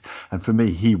 80s. And for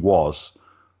me, he was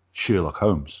Sherlock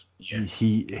Holmes. Yeah.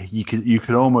 You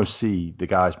could almost see the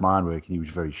guy's mind working. He was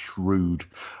very shrewd,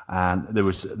 and there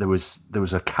was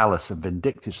a callous and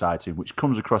vindictive side to him, which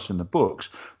comes across in the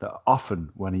books. That often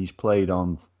when he's played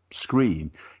on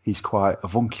screen, he's quite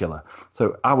avuncular.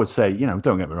 So I would say,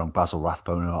 don't get me wrong, Basil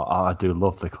Rathbone. I do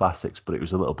love the classics, but it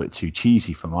was a little bit too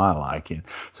cheesy for my liking.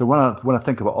 So when I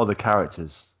think about other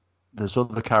characters, there's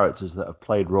other characters that have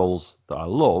played roles that I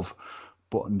love,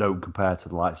 but don't compare to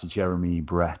the likes of Jeremy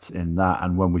Brett in that.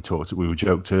 And when we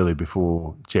joked earlier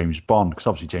before James Bond, because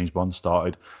obviously James Bond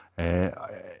started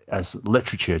as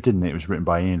literature, didn't it? It was written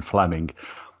by Ian Fleming.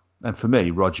 And for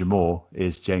me, Roger Moore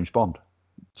is James Bond.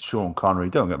 Sean Connery,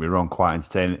 don't get me wrong, quite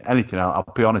entertaining. Anything else,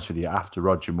 I'll be honest with you, after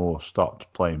Roger Moore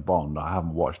stopped playing Bond, I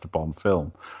haven't watched a Bond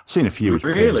film. I've seen a few with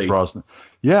Pierce Brosnan.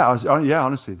 Yeah,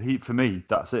 honestly, for me,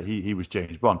 that's it. He was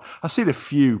James Bond. I've seen a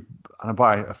few, and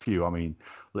by a few, I mean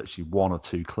literally 1 or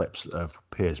 2 clips of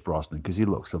Pierce Brosnan because he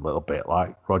looks a little bit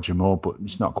like Roger Moore, but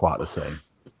it's not quite the same.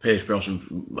 Pierce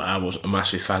Brosnan, I wasn't a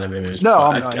massive fan of him.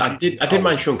 I didn't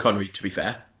mind Sean Connery, to be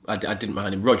fair. I didn't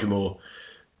mind him. Roger Moore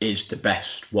is the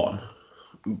best one.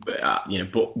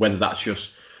 But whether that's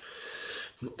just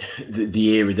the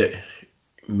era that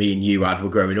me and you were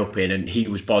growing up in, and he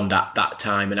was Bond at that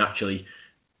time, and actually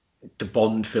the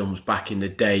Bond films back in the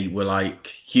day were like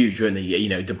huge, weren't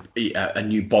they? A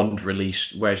new Bond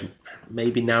release, whereas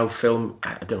maybe now film,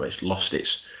 I don't know, it's lost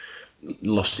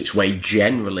its way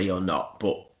generally or not,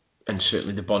 and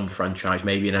certainly the Bond franchise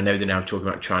maybe, and I know they're now talking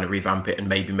about trying to revamp it and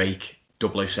maybe make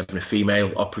 007 a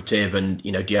female operative, and do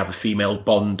you have a female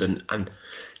Bond, and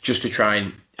just to try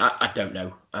and I don't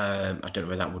know. I don't know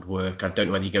whether that would work. I don't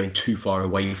know whether you're going too far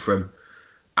away from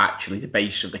actually the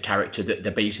base of the character that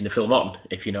they're basing the film on,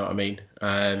 if you know what I mean.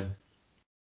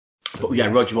 But yeah,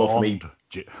 Roger Moore for me.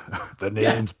 The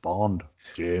name's Bond.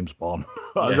 James Bond.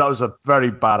 Yeah. That was a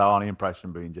very bad Arnie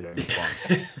impression being James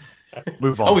Bond.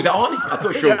 Move on. Oh, was that Arnie? I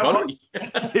thought Sean Connery.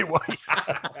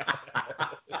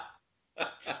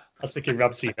 I was thinking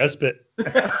Ramsey Nesbitt.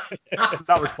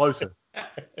 That was closer.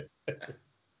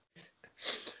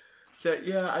 So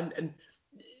yeah, and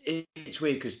it's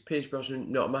weird because Pierce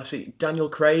Brosnan, not a massive. Daniel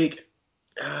Craig.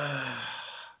 The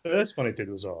first one he did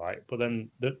was all right, but then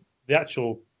the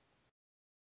actual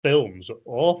films are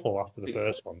awful after the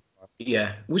first one.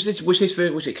 Yeah, was his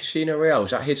first? Was it Casino Royale?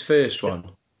 Was that his first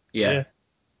one? Yeah.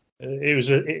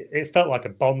 It felt like a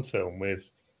Bond film with,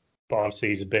 but obviously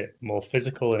he's a bit more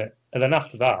physical in it. And then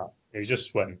after that, it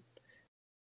just went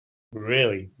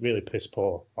really, really piss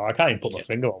poor. I can't even put my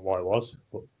finger on what it was,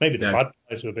 but maybe the bad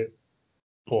guys were a bit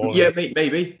poor. Yeah,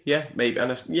 maybe. Yeah, maybe.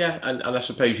 And I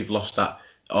suppose you've lost that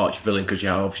arch villain because you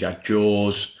obviously had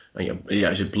Jaws, and it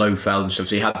was a Blofeld and stuff.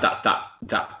 So you had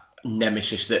that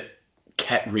nemesis that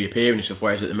kept reappearing and stuff.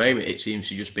 Whereas at the moment, it seems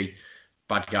to just be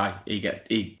bad guy.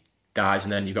 He dies,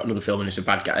 and then you've got another film, and it's a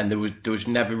bad guy. And there was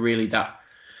never really that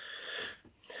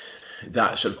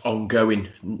sort of ongoing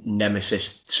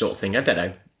nemesis sort of thing. I don't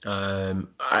know.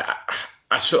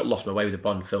 I sort of lost my way with the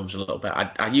Bond films a little bit.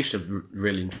 I used to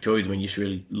really enjoy them and used to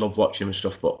really love watching them and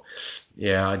stuff, but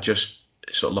yeah, I just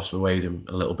sort of lost my way with them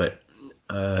a little bit.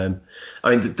 I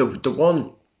mean, the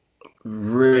one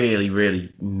really,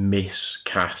 really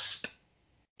miscast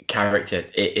character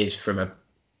it is from a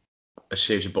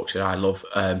series of books that I love,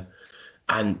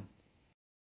 and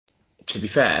to be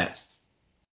fair,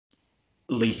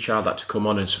 Lee Child had to come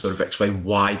on and sort of explain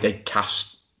why they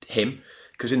cast him,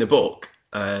 because in the book,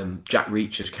 Jack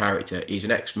Reacher's character, he's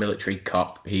an ex-military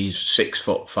cop. He's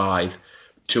 6'5",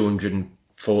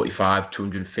 245,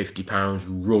 250 pounds,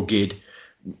 rugged,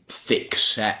 thick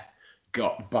set,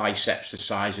 got biceps the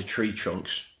size of tree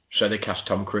trunks. So they cast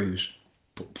Tom Cruise.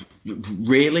 But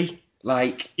really?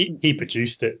 Like he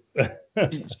produced it.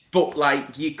 But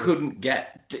like you couldn't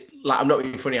get, like, I'm not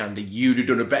being funny, Andy, you'd have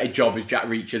done a better job as Jack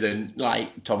Reacher than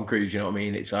like Tom Cruise, you know what I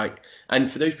mean? It's like, and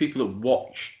for those people that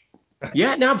watch,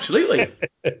 yeah, no, absolutely.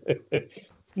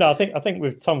 No, I think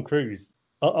with Tom Cruise,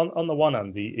 on the one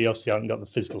hand, he obviously hasn't got the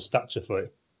physical stature for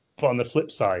it, but on the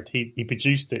flip side, he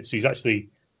produced it, so he's actually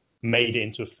made it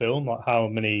into a film. Like how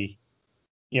many,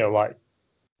 like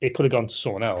it could have gone to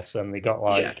someone else, and they got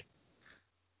like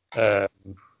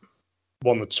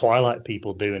one of the Twilight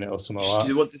people doing it or something like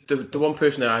that. The one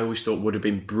person that I always thought would have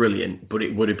been brilliant, but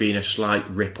it would have been a slight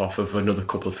rip-off of another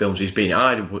couple of films he's been in.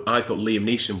 I thought Liam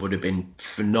Neeson would have been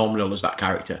phenomenal as that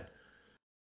character.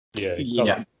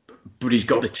 Yeah, but he's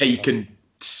got the Taken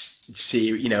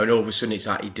series, and all of a sudden it's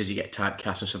like, does he get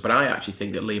typecast and stuff? But I actually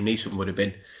think that Liam Neeson would have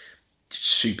been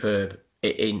superb.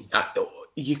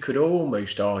 You could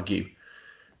almost argue,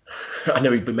 I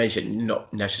know he's been mentioned,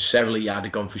 not necessarily I'd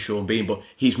have gone for Sean Bean, but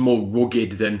he's more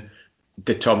rugged than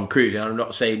the Tom Cruise. And I'm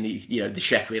not saying the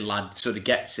Sheffield lad sort of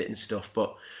gets it and stuff,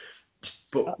 but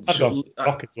I've got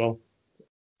Rock as well.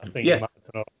 I think he might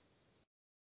have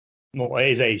well, at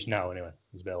his age now anyway.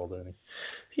 He's a bit older, isn't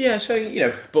he? Yeah,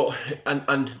 so but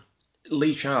and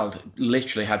Lee Child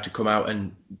literally had to come out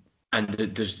and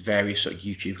there's various sort of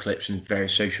YouTube clips and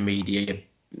various social media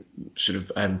sort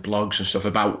of blogs and stuff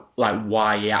about like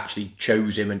why he actually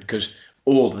chose him, and because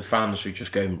all the fans were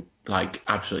just going like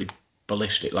absolutely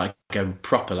ballistic, like going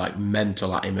proper like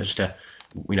mental at him as to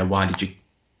why did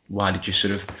you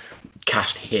sort of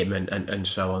cast him and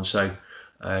so on. So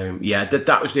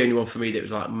that was the only one for me that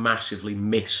was like massively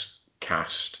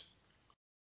miscast.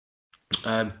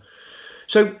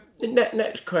 So the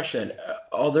next question: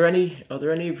 Are there any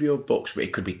of your books, but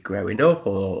it could be growing up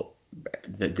or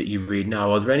that you read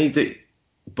now? Are there any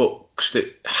books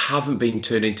that haven't been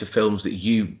turned into films that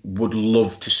you would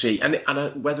love to see? And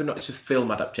whether or not it's a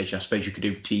film adaptation, I suppose you could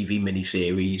do TV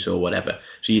miniseries or whatever.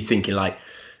 So you're thinking like,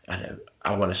 I don't know,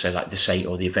 I want to say like The Saint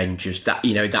or The Avengers, that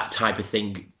that type of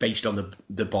thing based on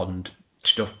the Bond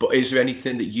stuff. But is there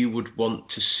anything that you would want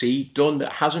to see done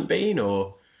that hasn't been,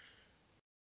 or?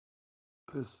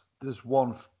 There's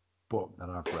one book that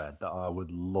I've read that I would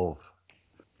love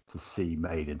to see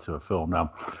made into a film.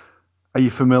 Now, are you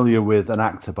familiar with an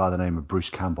actor by the name of Bruce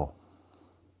Campbell?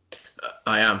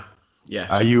 I am.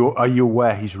 Yes. Are you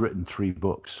aware he's written 3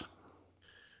 books?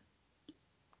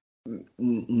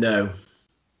 No.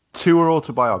 2 are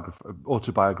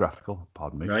autobiographical.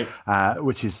 Pardon me. Right.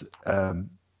 Which is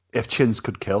If Chins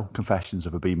Could Kill: Confessions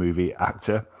of a B-Movie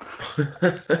Actor.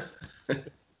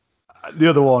 The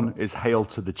other one is Hail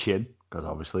to the Chin, because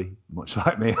obviously, much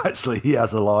like me, actually, he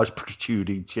has a large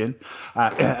protruding chin.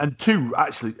 And two,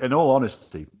 actually, in all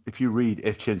honesty, if you read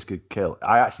If Chins Could Kill,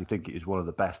 I actually think it is one of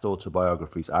the best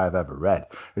autobiographies I have ever read.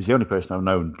 He's the only person I've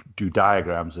known do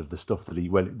diagrams of the stuff that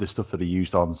he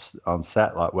used on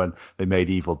set, like when they made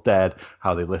Evil Dead,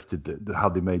 how they lifted, how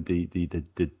they made the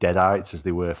Deadites as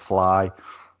they were fly.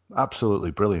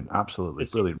 Absolutely brilliant. Absolutely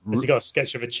brilliant. Has he got a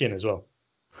sketch of a chin as well?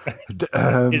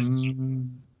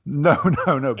 No.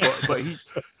 But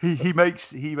he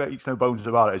makes no bones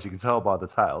about it. As you can tell by the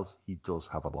titles, he does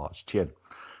have a large chin.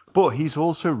 But he's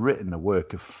also written a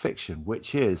work of fiction,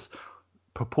 which is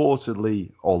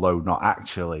purportedly, although not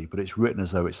actually, but it's written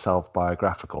as though it's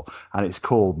self-biographical, and it's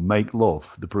called Make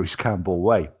Love: The Bruce Campbell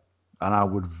Way. And I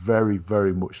would very,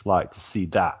 very much like to see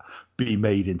that be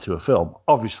made into a film,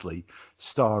 obviously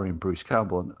starring Bruce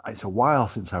Campbell. And it's a while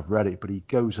since I've read it, but he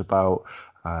goes about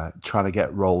trying to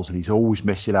get roles, and he's always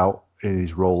missing out in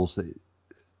his roles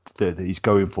that he's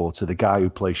going for, to the guy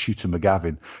who plays Shooter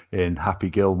McGavin in Happy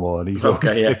Gilmore, and he's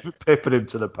pipping him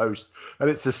to the post. And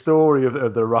it's a story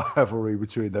of the rivalry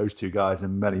between those two guys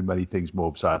and many, many things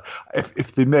more beside.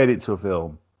 If they made it to a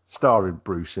film starring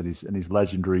Bruce and his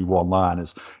legendary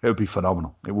one-liners, it would be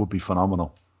phenomenal. It would be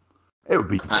phenomenal. It would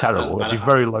be terrible. It'd be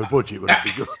very low budget, but it'd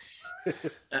be good.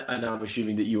 And I'm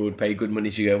assuming that you would pay good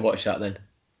money to go and watch that then.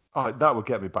 Oh, that would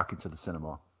get me back into the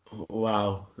cinema.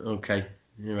 Wow. Okay.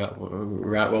 Right.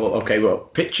 Well. Okay. Well,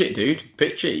 pitch it, dude.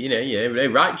 Pitch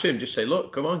it. Write to him. Just say,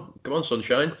 look, come on,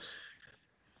 sunshine.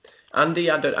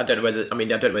 Andy, I don't know whether. I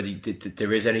don't know whether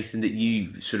there is anything that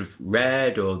you sort of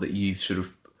read or that you've sort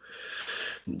of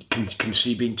can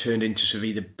see being turned into sort of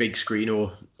either big screen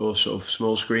or sort of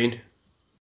small screen.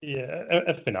 Yeah,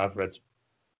 everything I've read's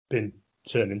been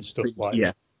turned into stuff like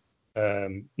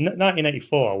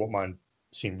 1984. I wouldn't mind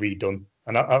seeing redone,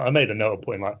 and I made a note of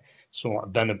putting like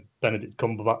someone like Benedict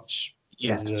Cumberbatch.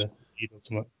 Yes.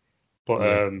 But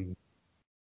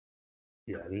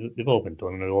they've all been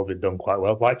done, and they've all been done quite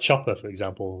well. Like Chopper, for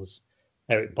example, was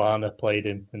Eric Barner played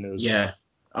him, and it was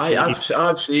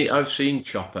I've seen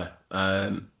Chopper,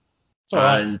 and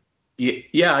I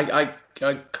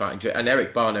quite enjoy it. And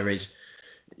Eric Barner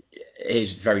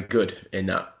is very good in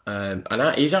that, and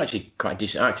he's actually quite a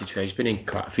decent actor too. He's been in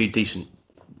quite a few decent.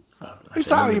 Is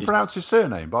that how you pronounce his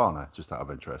surname, Barner? Just out of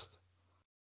interest.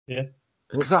 Yeah.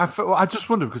 Because I just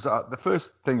wondered, because the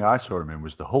first thing I saw him in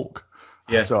was the Hulk.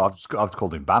 Yeah. So I've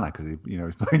called him Banner because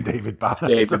he's playing David Banner.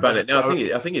 David Banner. No,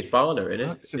 I think it's Barner,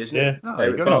 isn't it? No,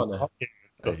 David Barner.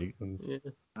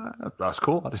 That's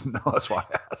cool. I didn't know. That's why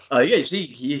I asked. Oh yeah,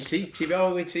 you see,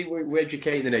 we're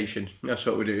educating the nation. That's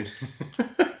what we're doing.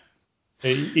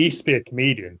 He used to be a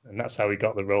comedian, and that's how he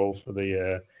got the role for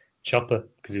the Chopper,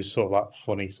 because he was sort of that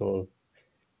funny sort of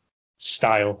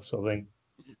style sort of thing.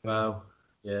 Wow.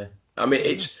 Yeah.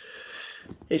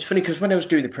 It's funny because when I was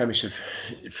doing the premise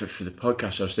for the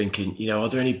podcast, I was thinking, are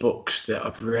there any books that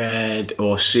I've read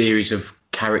or series of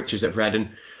characters that I've read?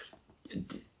 And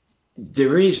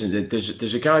there isn't.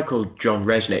 There's a guy called John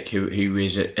Resnick who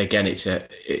is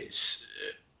it's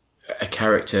a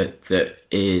character that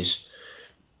is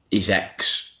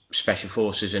ex Special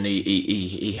Forces, and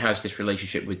he has this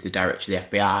relationship with the director of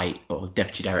the FBI or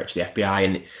deputy director of the FBI,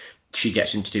 and she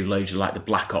gets him to do loads of like the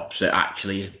black ops that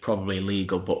actually is probably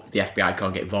illegal, but the FBI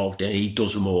can't get involved in, and he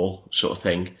does them all, sort of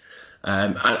thing.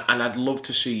 And I'd love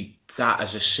to see that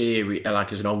as a series,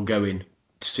 like as an ongoing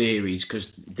series,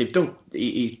 because they've done.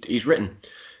 He's written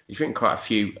quite a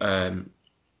few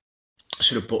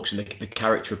sort of books, and the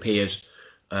character appears,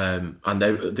 and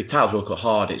the titles are all called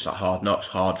Hard. It's like Hard Knocks,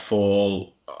 Hard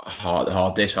Fall,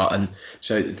 Hard this, Hard, and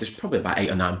so there's probably about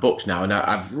 8 or 9 books now, and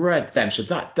I've read them. So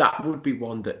that would be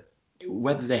one that,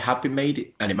 whether they have been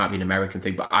made, and it might be an American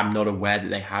thing, but I'm not aware that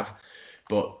they have.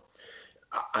 But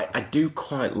I do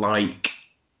quite like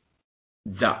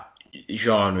that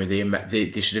genre, the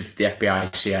sort of the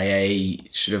FBI, CIA,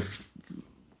 sort of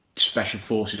Special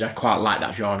Forces. I quite like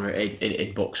that genre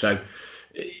in books. So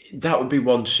that would be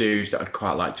one series that I'd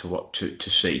quite like to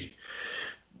see.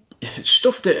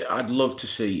 Stuff that I'd love to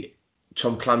see,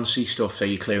 Tom Clancy stuff, so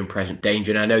Your Clear and Present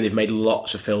Danger. And I know they've made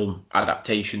lots of film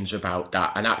adaptations about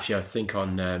that. And actually, I think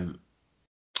on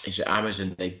is it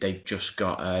Amazon? They've just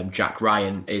got Jack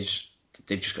Ryan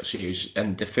they've just got series,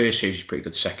 and the first series is pretty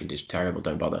good. The second is terrible.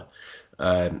 Don't bother.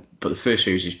 But the first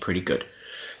series is pretty good.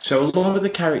 So a lot of the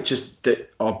characters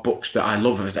that are books that I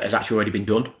love has actually already been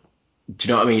done. Do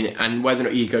you know what I mean? And whether or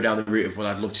not you go down the route of, well,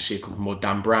 I'd love to see a couple more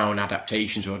Dan Brown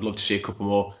adaptations, or I'd love to see a couple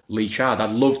more Lee Child.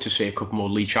 I'd love to see a couple more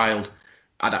Lee Child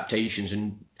adaptations,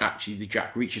 and actually the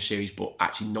Jack Reacher series, but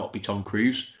actually not be Tom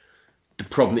Cruise. The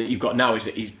problem that you've got now is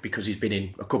that because he's been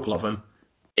in a couple of them,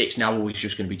 it's now always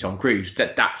just going to be Tom Cruise.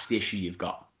 That's the issue you've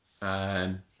got.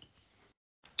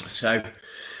 So,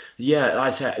 yeah, like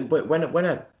I said, when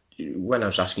I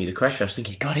was asking you the question, I was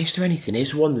thinking, God, is there anything?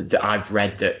 Is one that I've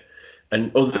read that,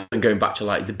 and other than going back to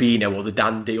like the Beano or the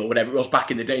Dandy or whatever it was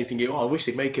back in the day, and thinking, oh, I wish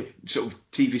they'd make a sort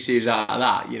of TV series out of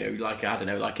that, like, I don't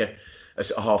know, like a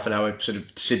sort of half an hour sort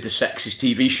of Sid the Sexist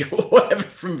TV show or whatever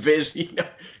from Viz, They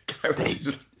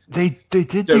did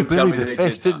do Billy the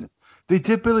Fish, didn't they?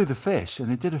 Did Billy the Fish,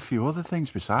 and they did a few other things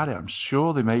beside it. I'm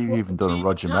sure they may have even done a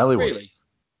Roger Melly one. Really?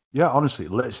 Yeah, honestly,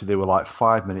 literally, they were like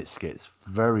 5-minute skits,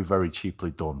 very, very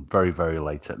cheaply done, very, very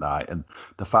late at night. And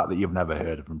the fact that you've never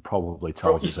heard of them probably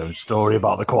tells its own story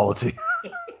about the quality.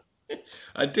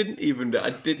 I didn't even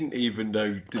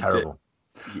know. Terrible.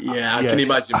 I can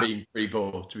imagine being pretty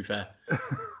bored, to be fair.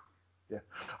 Yeah,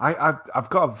 I've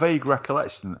got a vague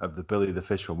recollection of the Billy the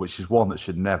Fish one, which is one that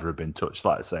should never have been touched.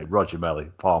 Like I say, Roger Melly,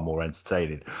 far more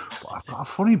entertaining. But I've got a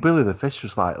funny Billy the Fish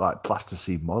was like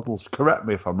plasticine models. Correct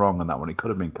me if I'm wrong on that one. It could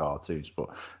have been cartoons, but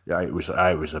yeah, it was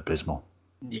abysmal.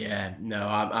 Yeah, no,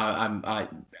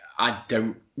 I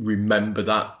don't remember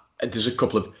that. There's a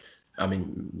couple of, I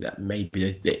mean,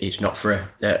 maybe it's not for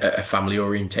a family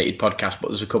orientated podcast, but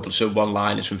there's a couple of sort of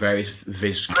one-liners from various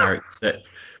Viz characters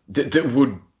that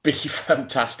would be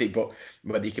fantastic, but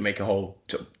whether you can make a whole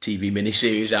TV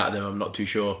miniseries out of them, I'm not too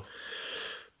sure.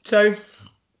 So,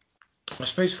 I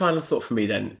suppose final thought for me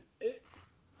then,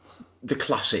 the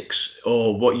classics,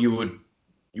 or what you would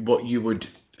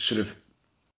sort of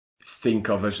think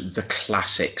of as the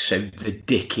classics, so the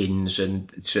Dickens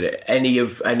and sort of any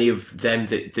of them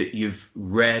that you've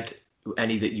read,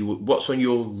 any that what's on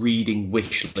your reading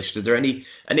wish list? Are there any?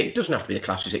 And it doesn't have to be the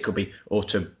classics. It could be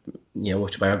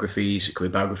autobiographies. It could be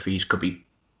biographies. Could be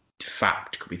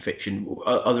fact. Could be fiction.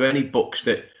 Are there any books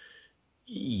that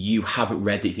you haven't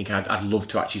read that you think I'd love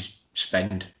to actually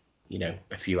spend a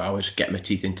few hours getting my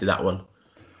teeth into that one?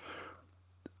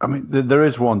 I mean, there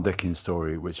is one Dickens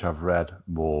story which I've read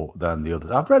more than the others.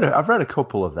 I've read a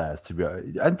couple of theirs,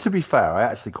 to be fair, I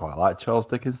actually quite like Charles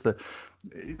Dickens.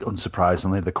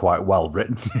 Unsurprisingly, they're quite well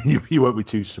written. You won't be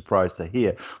too surprised to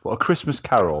hear. But A Christmas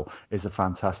Carol is a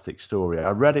fantastic story.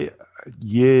 I read it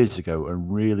years ago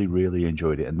and really, really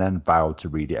enjoyed it, and then vowed to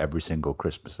read it every single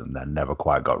Christmas, and then never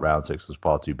quite got round to it because I was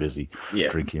far too busy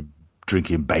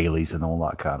drinking Baileys and all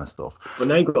that kind of stuff. But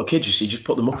now you've got kids, you see, just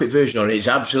put the Muppet version on it. It's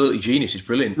absolutely genius. It's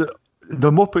brilliant.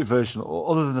 The Muppet version,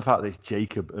 other than the fact that it's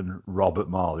Jacob and Robert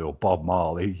Marley or Bob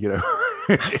Marley,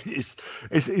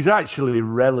 it's actually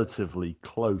relatively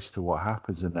close to what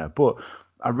happens in there. But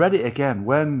I read it again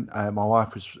when my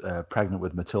wife was pregnant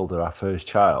with Matilda, our first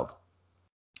child.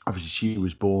 Obviously, she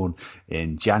was born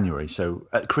in January. So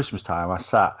at Christmas time, I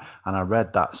sat and I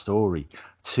read that story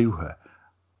to her.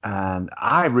 And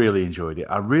I really enjoyed it.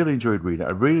 I really enjoyed reading it.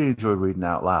 I really enjoyed reading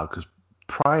out loud because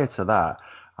prior to that,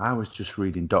 I was just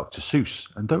reading Dr. Seuss.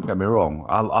 And don't get me wrong,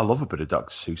 I love a bit of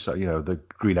Dr. Seuss, the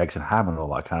Green Eggs and Ham and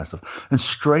all that kind of stuff. And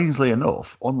strangely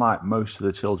enough, unlike most of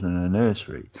the children in the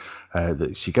nursery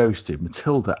that she goes to,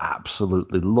 Matilda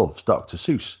absolutely loves Dr.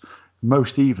 Seuss.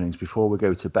 Most evenings before we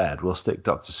go to bed, we'll stick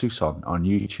Dr. Seuss on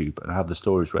YouTube and have the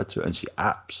stories read to her, and she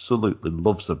absolutely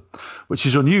loves them, which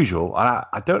is unusual. And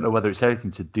I don't know whether it's anything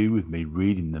to do with me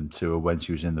reading them to her when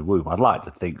she was in the womb. I'd like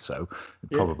to think so. It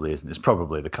probably isn't. It's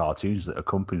probably the cartoons that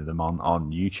accompany them on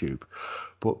YouTube.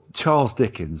 But Charles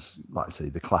Dickens, like I say,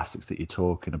 the classics that you're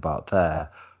talking about there,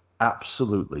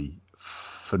 absolutely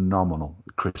phenomenal.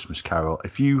 Christmas Carol,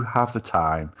 if you have the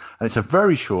time, and it's a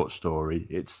very short story.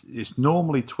 It's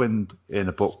normally twinned in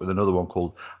a book with another one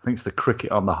called, I think it's The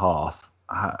Cricket on the Hearth,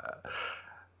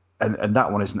 and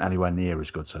that one isn't anywhere near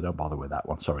as good, so don't bother with that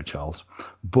one. Sorry, Charles.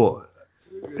 But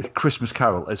Christmas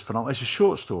Carol is phenomenal. It's a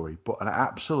short story, but an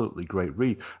absolutely great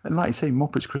read. And like you say,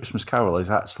 Muppets Christmas Carol is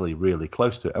actually really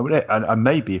close to it. And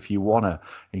maybe if you want to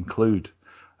include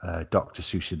Dr.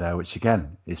 Seuss there, which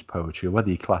again is poetry,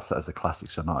 whether you class that as the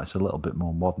classics or not, it's a little bit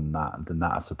more modern than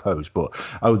that, I suppose. But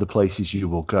Oh, the Places You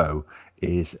Will Go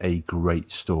is a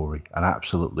great story, an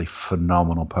absolutely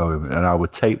phenomenal poem, and I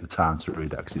would take the time to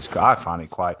read that because I find it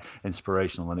quite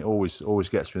inspirational, and it always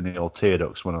gets me in the old tear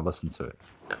ducts when I listen to it.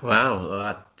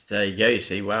 Wow, there you go. You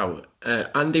see, wow.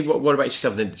 Andy, what about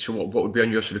yourself then? So what would be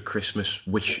on your sort of Christmas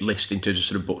wish list in terms of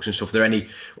sort of books and stuff? Are there any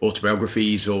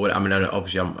autobiographies or, I mean,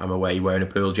 obviously I'm aware you're wearing a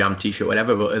Pearl Jam t-shirt,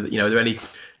 whatever, but are there any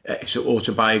sort of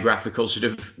autobiographical sort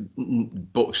of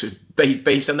books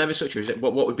based on them as such, or is it,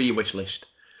 what would be your wish list?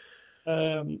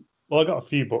 Well, I got a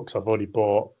few books I've already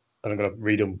bought, and I'm going to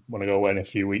read them when I go away in a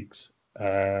few weeks.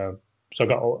 So I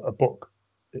got a book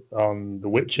on the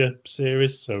Witcher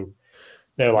series, so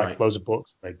they're like loads of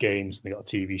books, they're games, and they got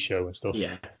a TV show and stuff.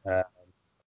 Yeah.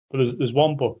 But there's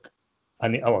one book,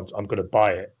 I'm going to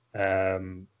buy it.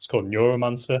 It's called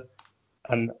Neuromancer,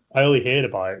 and I only heard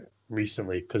about it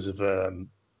recently because of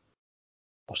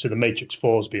obviously the Matrix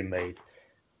 4 is being made,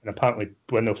 and apparently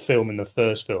when they were filming the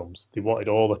first films, they wanted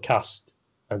all the cast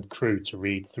and crew to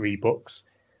read 3 books.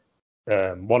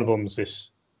 One of them's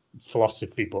this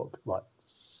philosophy book, like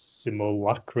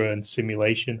Simulacra and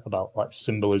Simulation, about like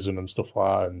symbolism and stuff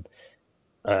like that, and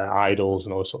idols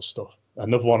and all this sort of stuff.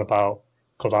 Another one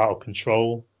called Out of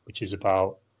Control, which is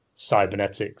about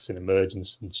cybernetics and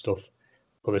emergence and stuff.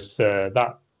 But it's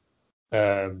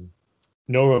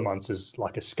Neuromancer is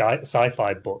like a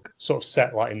sci-fi book, sort of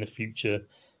set like in the future,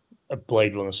 a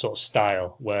Blade Runner sort of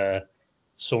style, where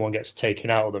someone gets taken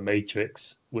out of the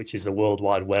Matrix, which is the World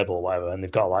Wide Web or whatever, and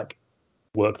they've got to like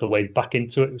work their way back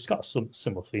into it. It's got some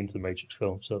similar theme to the Matrix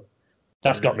film, so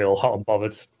that's got me all hot and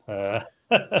bothered. So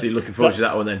you're looking forward to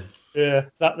that one then? Yeah,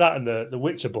 that and the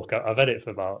Witcher book. I've had it for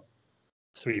about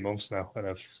 3 months now, and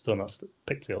I've still not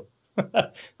picked it up.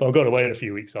 But I've got to wait a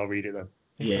few weeks. I'll read it then.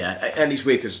 Yeah, and it's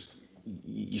weird because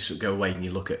you sort of go away and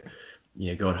you look at,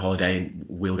 go on holiday, and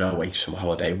we'll go away to some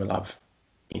holiday and we'll have,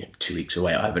 2 weeks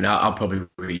away. And I'll probably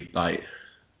read like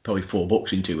 4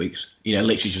 books in 2 weeks.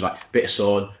 Literally just like a bit of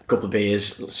Sun, a couple of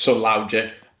beers, sun lounger.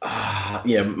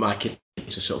 My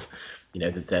kids are sort of,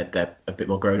 they're a bit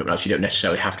more grown up now, so you don't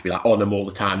necessarily have to be like on them all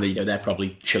the time. They're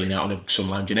probably chilling out on a sun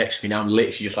lounger next to me now. I'm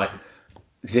literally just like,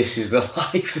 this is the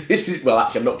life.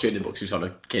 Actually, I'm not doing the books. She's on a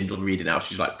Kindle reading now.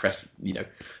 She's like the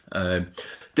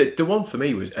one for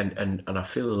me was, and I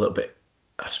feel a little bit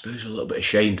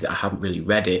ashamed that I haven't really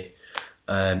read it.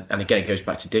 And again, it goes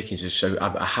back to Dickens. So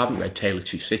I haven't read Tale of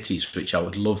Two Cities, which I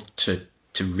would love to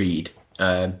read.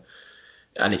 And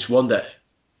it's one that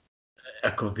a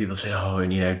couple of people say, oh,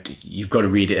 and you've got to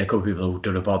read it. And a couple of people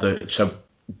don't bother. So,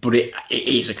 but it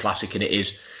is a classic, and it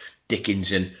is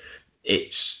Dickens, and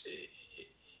it's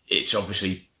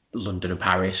obviously London and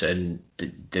Paris and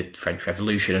the French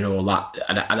Revolution and all that.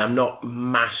 And I'm not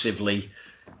massively,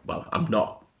 I'm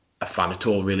not a fan at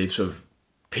all, really, of sort of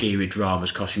period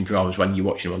dramas, costume dramas when you're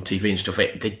watching them on TV and stuff.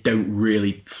 They don't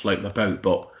really float my boat.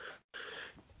 But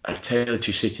A Tale of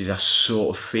Two Cities, I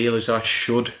sort of feel as I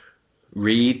should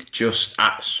read just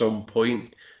at some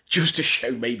point, just to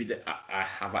show maybe that I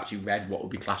have actually read what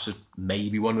would be classed as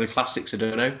maybe one of the classics. I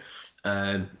don't know.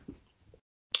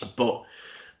 But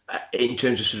in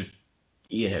terms of sort of,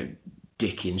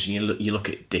 Dickens, and you look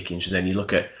at Dickens, and then you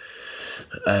look at,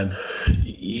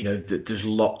 there's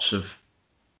lots of,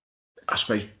 I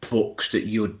suppose, books that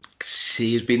you would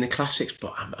see as being the classics,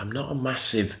 but I'm not a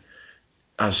massive,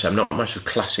 as I say, I'm not a massive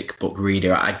classic book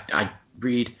reader. I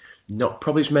read not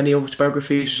probably as many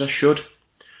autobiographies as I should.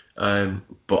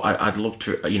 But I'd love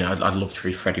to, I'd love to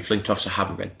read Freddie Flintoff's. I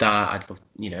haven't read that. I'd love,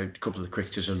 a couple of the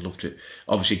cricketers. I'd love to,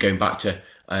 obviously going back to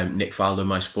Nick Faldo,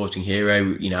 my sporting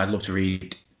hero. I'd love to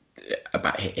read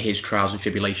about his trials and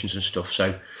tribulations and stuff.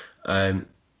 So,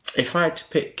 if I had to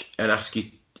pick and ask you,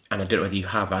 and I don't know whether you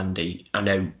have, Andy. I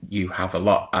know you have a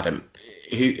lot, Adam.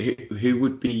 Who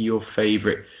would be your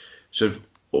favourite sort of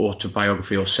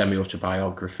autobiography or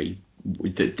semi-autobiography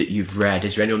that you've read?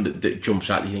 Is there anyone that jumps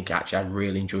out that you think, actually, I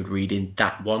really enjoyed reading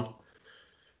that one?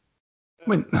 I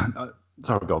mean,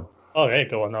 sorry, go on. Oh, yeah,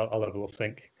 go on. I'll have a little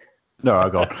think. No, I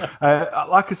go on.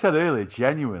 Like I said earlier,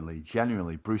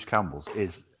 genuinely, Bruce Campbell's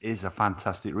is a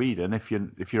fantastic read. And if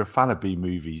you're a fan of B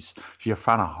movies, if you're a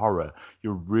fan of horror,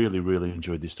 you'll really, really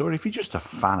enjoy this story. If you're just a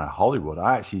fan of Hollywood,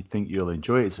 I actually think you'll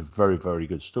enjoy it. It's a very, very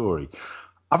good story.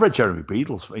 I've read Jeremy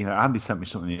Beadle's. Andy sent me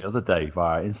something the other day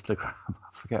via Instagram.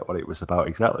 I forget what it was about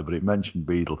exactly, but it mentioned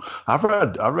Beadle. I've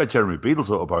read Jeremy Beadle's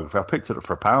autobiography. I picked it up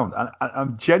for £1, and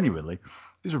I'm genuinely,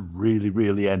 it's a really,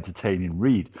 really entertaining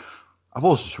read. I've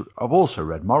also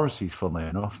read Morrissey's. Funnily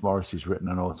enough, Morrissey's written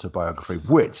an autobiography,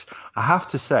 which I have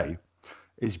to say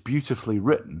is beautifully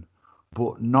written,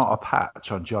 but not a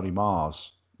patch on Johnny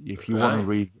Marr's. If you want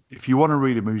to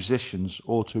read a musician's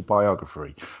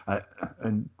autobiography,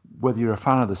 and whether you're a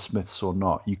fan of the Smiths or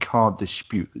not, you can't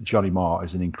dispute that Johnny Marr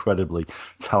is an incredibly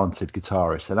talented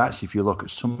guitarist. And actually, if you look at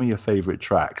some of your favourite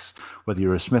tracks, whether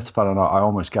you're a Smiths fan or not, I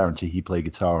almost guarantee he played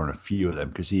guitar on a few of them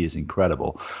because he is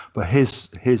incredible. But his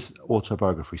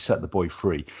autobiography, Set the Boy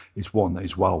Free, is one that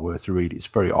is well worth a read. It's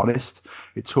very honest.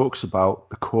 It talks about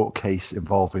the court case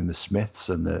involving the Smiths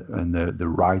and the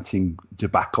writing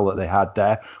debacle that they had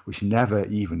there, which never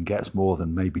even gets more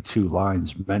than maybe 2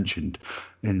 lines mentioned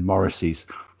in Morrissey's.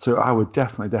 So I would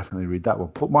definitely read that one.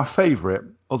 But my favourite,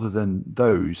 other than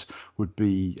those, would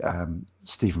be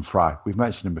Stephen Fry. We've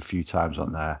mentioned him a few times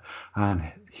on there, and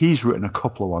he's written a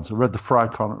couple of ones. I read the Fry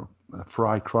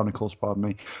Fry Chronicles, pardon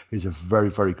me, is a very,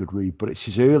 very good read. But it's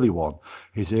his early one,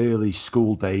 his early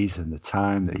school days and the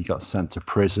time that he got sent to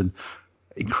prison.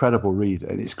 Incredible read.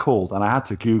 And it's called, and I had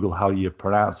to Google how you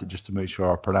pronounce it just to make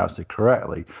sure I pronounced it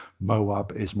correctly.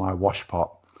 Moab is My Washpot.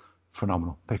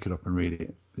 Phenomenal. Pick it up and read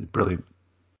it. It's brilliant.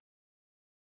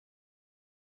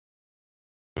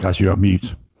 Guys, you're on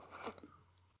mute.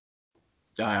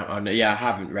 I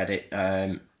haven't read it.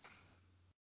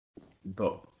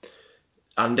 But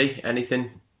Andy,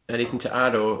 anything to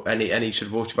add, or any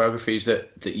sort of autobiographies that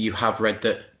you have read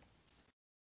that?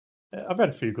 I've read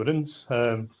a few good ones.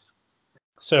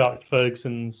 Sir Alex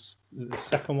Ferguson's the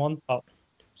second one about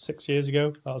 6 years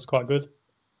ago. That was quite good.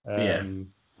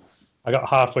 I got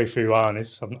halfway through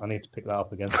Arnis. I need to pick that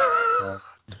up again.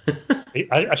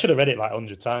 I should have read it like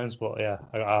 100 times, but yeah,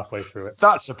 I got halfway through it.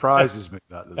 That surprises me.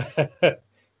 That does.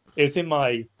 It was in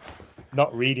my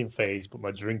not reading phase, but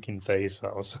my drinking phase.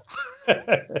 That was.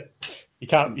 you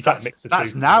can't mix the two.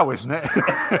 That's now, isn't it?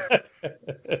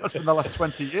 That's been the last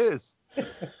 20 years.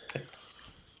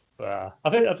 I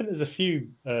think there's a few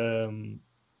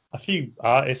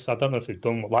artists. I don't know if they've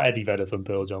done like Eddie Vedder from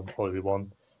Pearl Jam, probably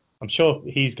one. I'm sure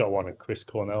he's got one, and Chris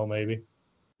Cornell maybe.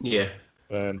 Yeah.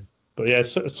 But yeah,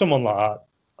 someone like that.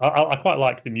 I quite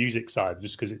like the music side,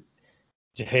 just because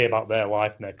to hear about their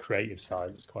life and their creative side,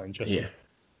 it's quite interesting.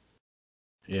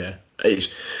 Yeah.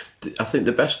 I think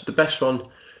the best one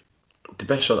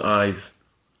I've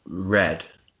read,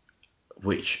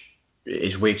 which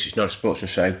is weird 'cause it's not a sportsman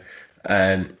show,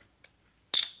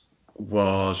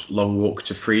 was Long Walk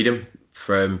to Freedom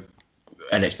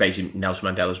and it's based in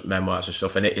Nelson Mandela's memoirs and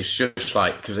stuff. And it's just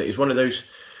like, because he's one of those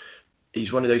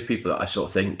people that I sort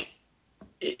of think,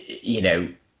 you know,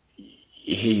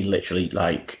 he literally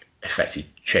like effectively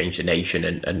changed the nation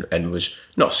and was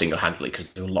not single-handedly,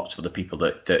 because there were lots of other people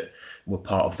that were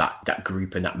part of that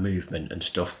group and that movement and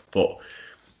stuff. But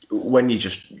when you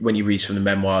read some of the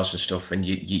memoirs and stuff, and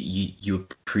you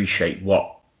appreciate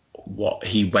what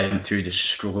he went through, the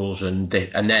struggles, and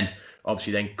then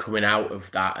obviously then coming out of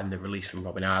that and the release from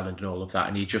Robben Island and all of that,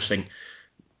 and you just think,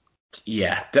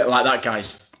 yeah, that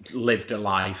guy's lived a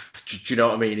life. Do you know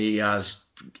what I mean? He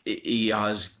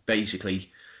has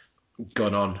basically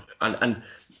gone on and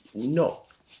not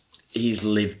he's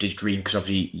lived his dream, because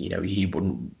obviously, you know, he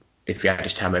wouldn't, if he had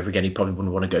his time over again, he probably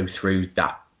wouldn't want to go through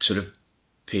that sort of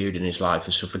period in his life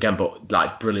and stuff again. But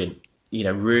like, brilliant, you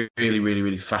know, really, really,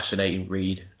 really fascinating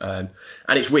read. And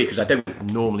it's weird because I don't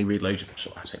normally read loads of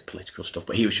sort of, I say, political stuff,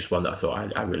 but he was just one that I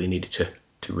thought I really needed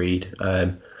to read.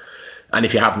 And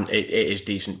if you haven't, it is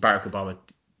decent. Barack Obama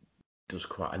does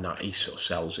quite a nice, he sort of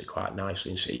sells it quite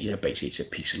nicely, and so, you know, basically it's a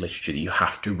piece of literature that you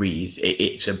have to read.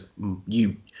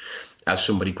 You as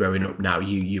somebody growing up now,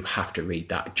 you have to read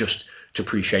that just to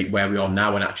appreciate where we are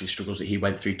now, and actually the struggles that he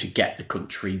went through to get the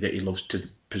country that he loves to the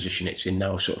position it's in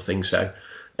now, sort of thing. So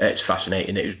it's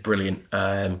fascinating. It was brilliant.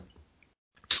 A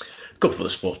couple of other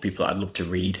sports people that I'd love to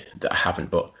read that I haven't,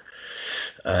 but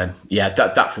yeah,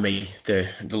 that for me, the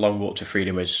Long Walk to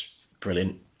Freedom was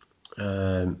brilliant.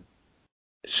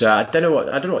 So I don't know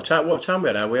what time we're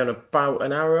at. Are we on about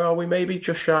an hour? Are we maybe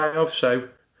just shy of? So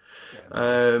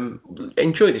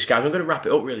enjoy this, guys. I'm going to wrap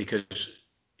it up really, because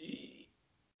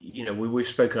you know we've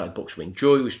spoken about the books we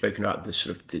enjoy. We've spoken about the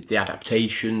sort of the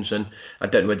adaptations, and I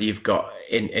don't know whether you've got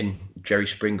in Jerry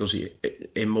Springle's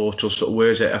immortal sort of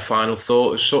words a final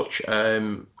thought as such. I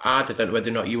don't know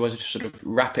whether or not you want to sort of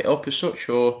wrap it up as such,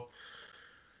 or.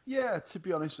 Yeah, to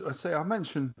be honest, I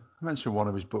mentioned one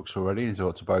of his books already, his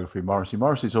autobiography, Morrissey.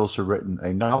 Morrissey's also written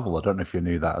a novel, I don't know if you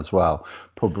knew that as well,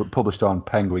 published on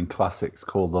Penguin Classics,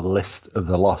 called The List of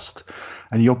the Lost.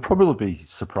 And you'll probably be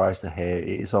surprised to hear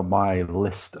it is on my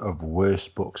list of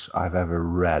worst books I've ever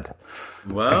read.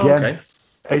 Well, again,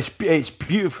 okay. It's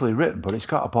beautifully written, but it's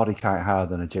got a body count higher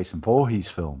than a Jason Voorhees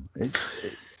film.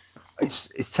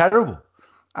 It's terrible.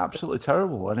 Absolutely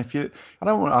terrible. And I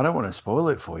don't want to spoil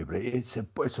it for you, but it's a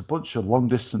bunch of long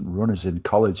distance runners in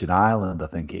college in Ireland, I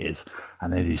think it is,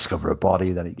 and they discover a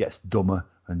body. Then it gets dumber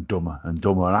and dumber and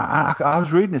dumber. And I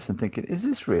was reading this and thinking, is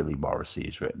this really Morrissey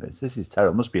who's written this? This is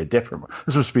terrible. It must be a different one.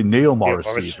 This must be Neil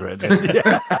Morrissey who's written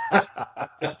this.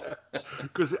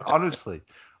 Because honestly,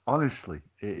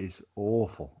 it is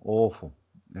awful.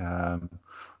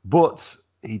 But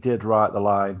he did write the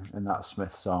line in that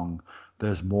Smith song,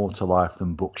 "There's more to life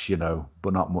than books, you know,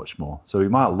 but not much more." So he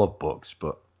might love books,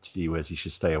 but gee whiz, he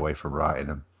should stay away from writing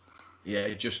them.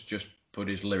 Yeah, just put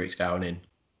his lyrics down in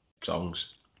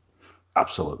songs.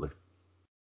 Absolutely.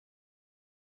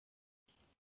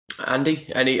 Andy,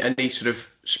 any sort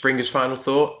of Springer's final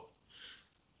thought?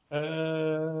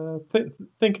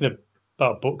 Thinking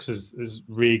about books has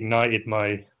reignited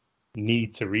my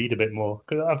need to read a bit more.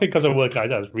 Because I think as I work, I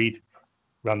just read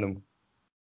random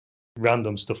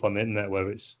stuff on the internet,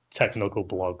 whether it's technical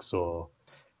blogs or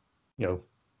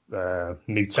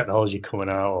new technology coming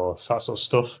out or that sort of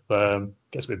stuff.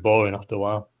 Gets a bit boring after a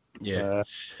while. Yeah.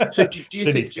 So do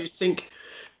you think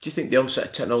the onset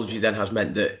of technology then has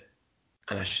meant that?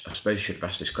 And I suppose I should have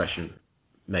asked this question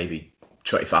maybe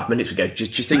 25 minutes ago. Do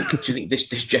you think this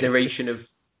generation of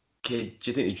kids?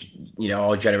 Do you think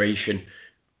our generation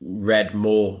read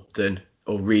more than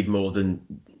or read more than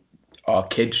our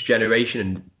kids' generation,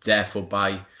 and therefore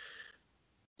by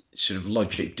sort of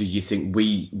logic, do you think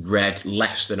we read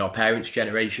less than our parents'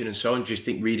 generation and so on? Do you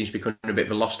think reading's become a bit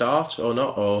of a lost art or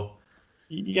not? Or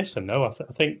yes and no. I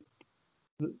think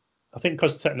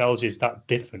because technology is that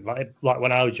different. Like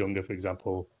when I was younger, for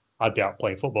example, I'd be out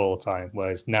playing football all the time,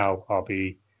 whereas now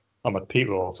I'm on my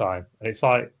computer all the time. And it's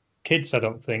like kids, I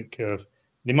don't think of.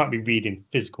 They might be reading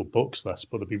physical books less,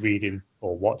 but they'll be reading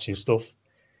or watching stuff.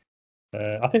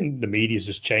 I think the media's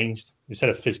just changed. Instead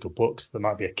of physical books, there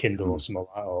might be a Kindle or something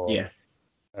like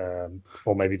that,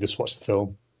 or maybe just watch the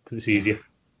film because it's easier.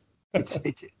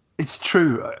 It's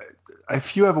true.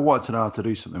 If you ever wanted to know how to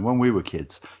do something, when we were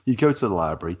kids, you go to the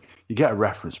library, you get a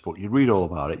reference book, you read all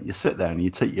about it, you sit there and you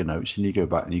take your notes and you go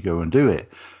back and you go and do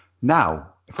it. Now,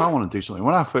 if I want to do something,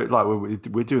 when I feel like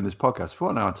we're doing this podcast, if I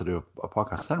want to know how to do a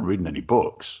podcast, I don't reading any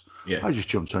books. Yeah. I just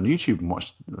jumped on YouTube and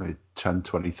watched 10,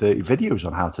 20, 30 videos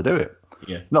on how to do it.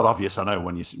 Yeah. Not obvious, I know,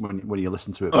 when you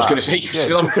listen to it. I was going to say, you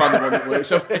still haven't found the one that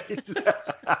works.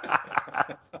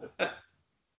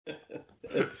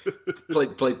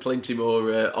 Plenty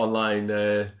more online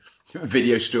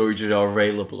video storages are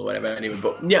available or whatever. Anyway,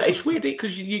 but yeah, it's weird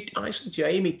because I listen to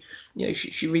Amy.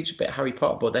 She reads a bit of Harry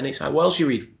Potter, but then it's like, well, she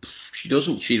read. She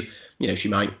doesn't. She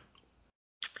might.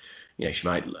 She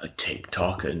might like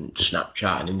TikTok and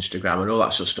Snapchat and Instagram and all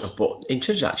that sort of stuff. But in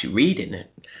terms of actually reading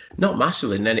it, not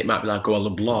massively. And then it might be like go on the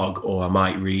blog, or I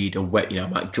might read a web. I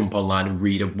might jump online and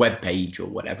read a web page or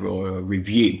whatever, or a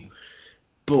review.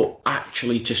 But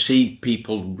actually, to see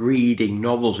people reading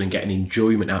novels and getting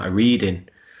enjoyment out of reading,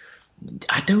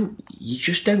 you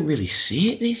just don't really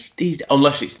see it these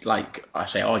unless it's like I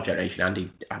say our generation.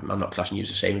 Andy, I'm not classing you as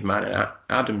the same as mine and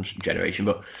Adam's generation,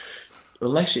 but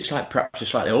unless it's like perhaps a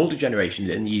slightly older generation,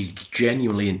 then you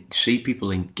genuinely see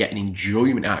people getting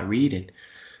enjoyment out of reading.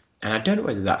 And I don't know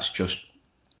whether that's just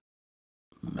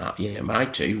my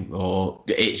two, or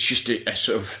it's just a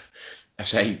sort of, I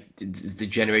say, the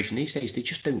generation these days, they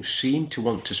just don't seem to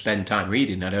want to spend time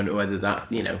reading. I don't know whether that,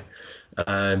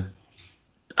 and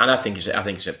I think it's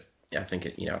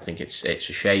a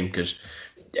shame because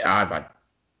I've had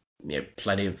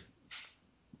plenty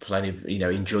of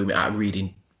enjoyment out of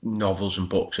reading novels and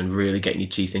books and really getting your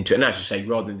teeth into it. And as I say,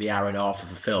 rather than the hour and a half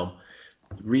of a film,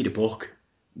 read a book.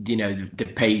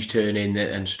 The page turning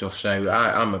and stuff. So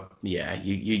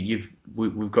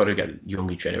we've got to get the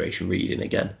younger generation reading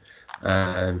again.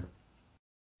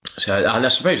 So, and I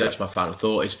suppose that's my final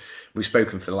thought is we've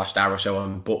spoken for the last hour or so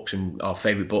on books and our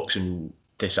favourite books and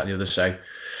this, that and the other. So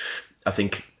I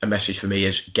think a message for me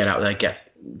is get out there,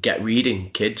 get reading,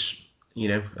 kids,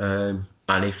 and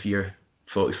if you're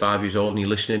 45 years old and you're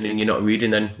listening and you're not reading,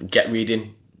 then get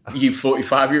reading, you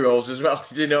 45-year-olds as well.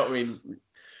 Do you know what I mean?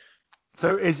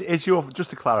 So is your, just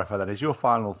to clarify that, is your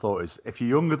final thought is if you're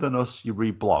younger than us, you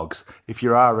read blogs. If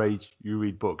you're our age, you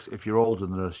read books. If you're older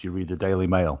than us, you read the Daily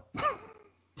Mail.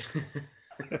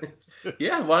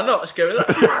 Yeah, why not? Let's go with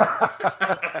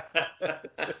that.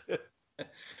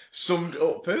 Summed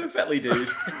up perfectly, dude.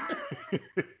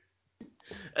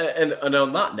 And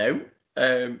on that note,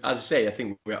 as I say, I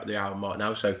think we're at the hour mark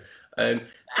now. So,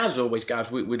 as always,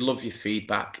 guys, we'd love your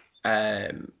feedback.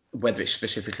 Whether it's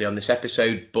specifically on this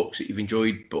episode, books that you've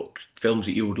enjoyed, books, films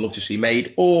that you would love to see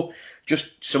made, or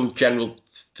just some general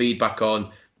feedback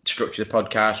on structure of the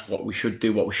podcast, what we should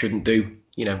do, what we shouldn't do.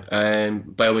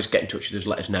 By always get in touch with us,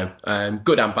 let us know.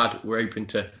 Good and bad, we're open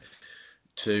to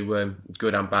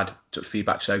good and bad sort of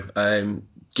feedback. So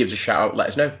give us a shout out, let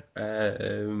us know.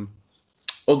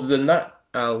 Other than that,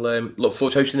 I'll look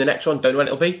forward to hosting the next one. Don't know when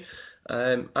it'll be.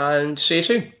 And see you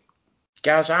soon.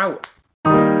 Guys out.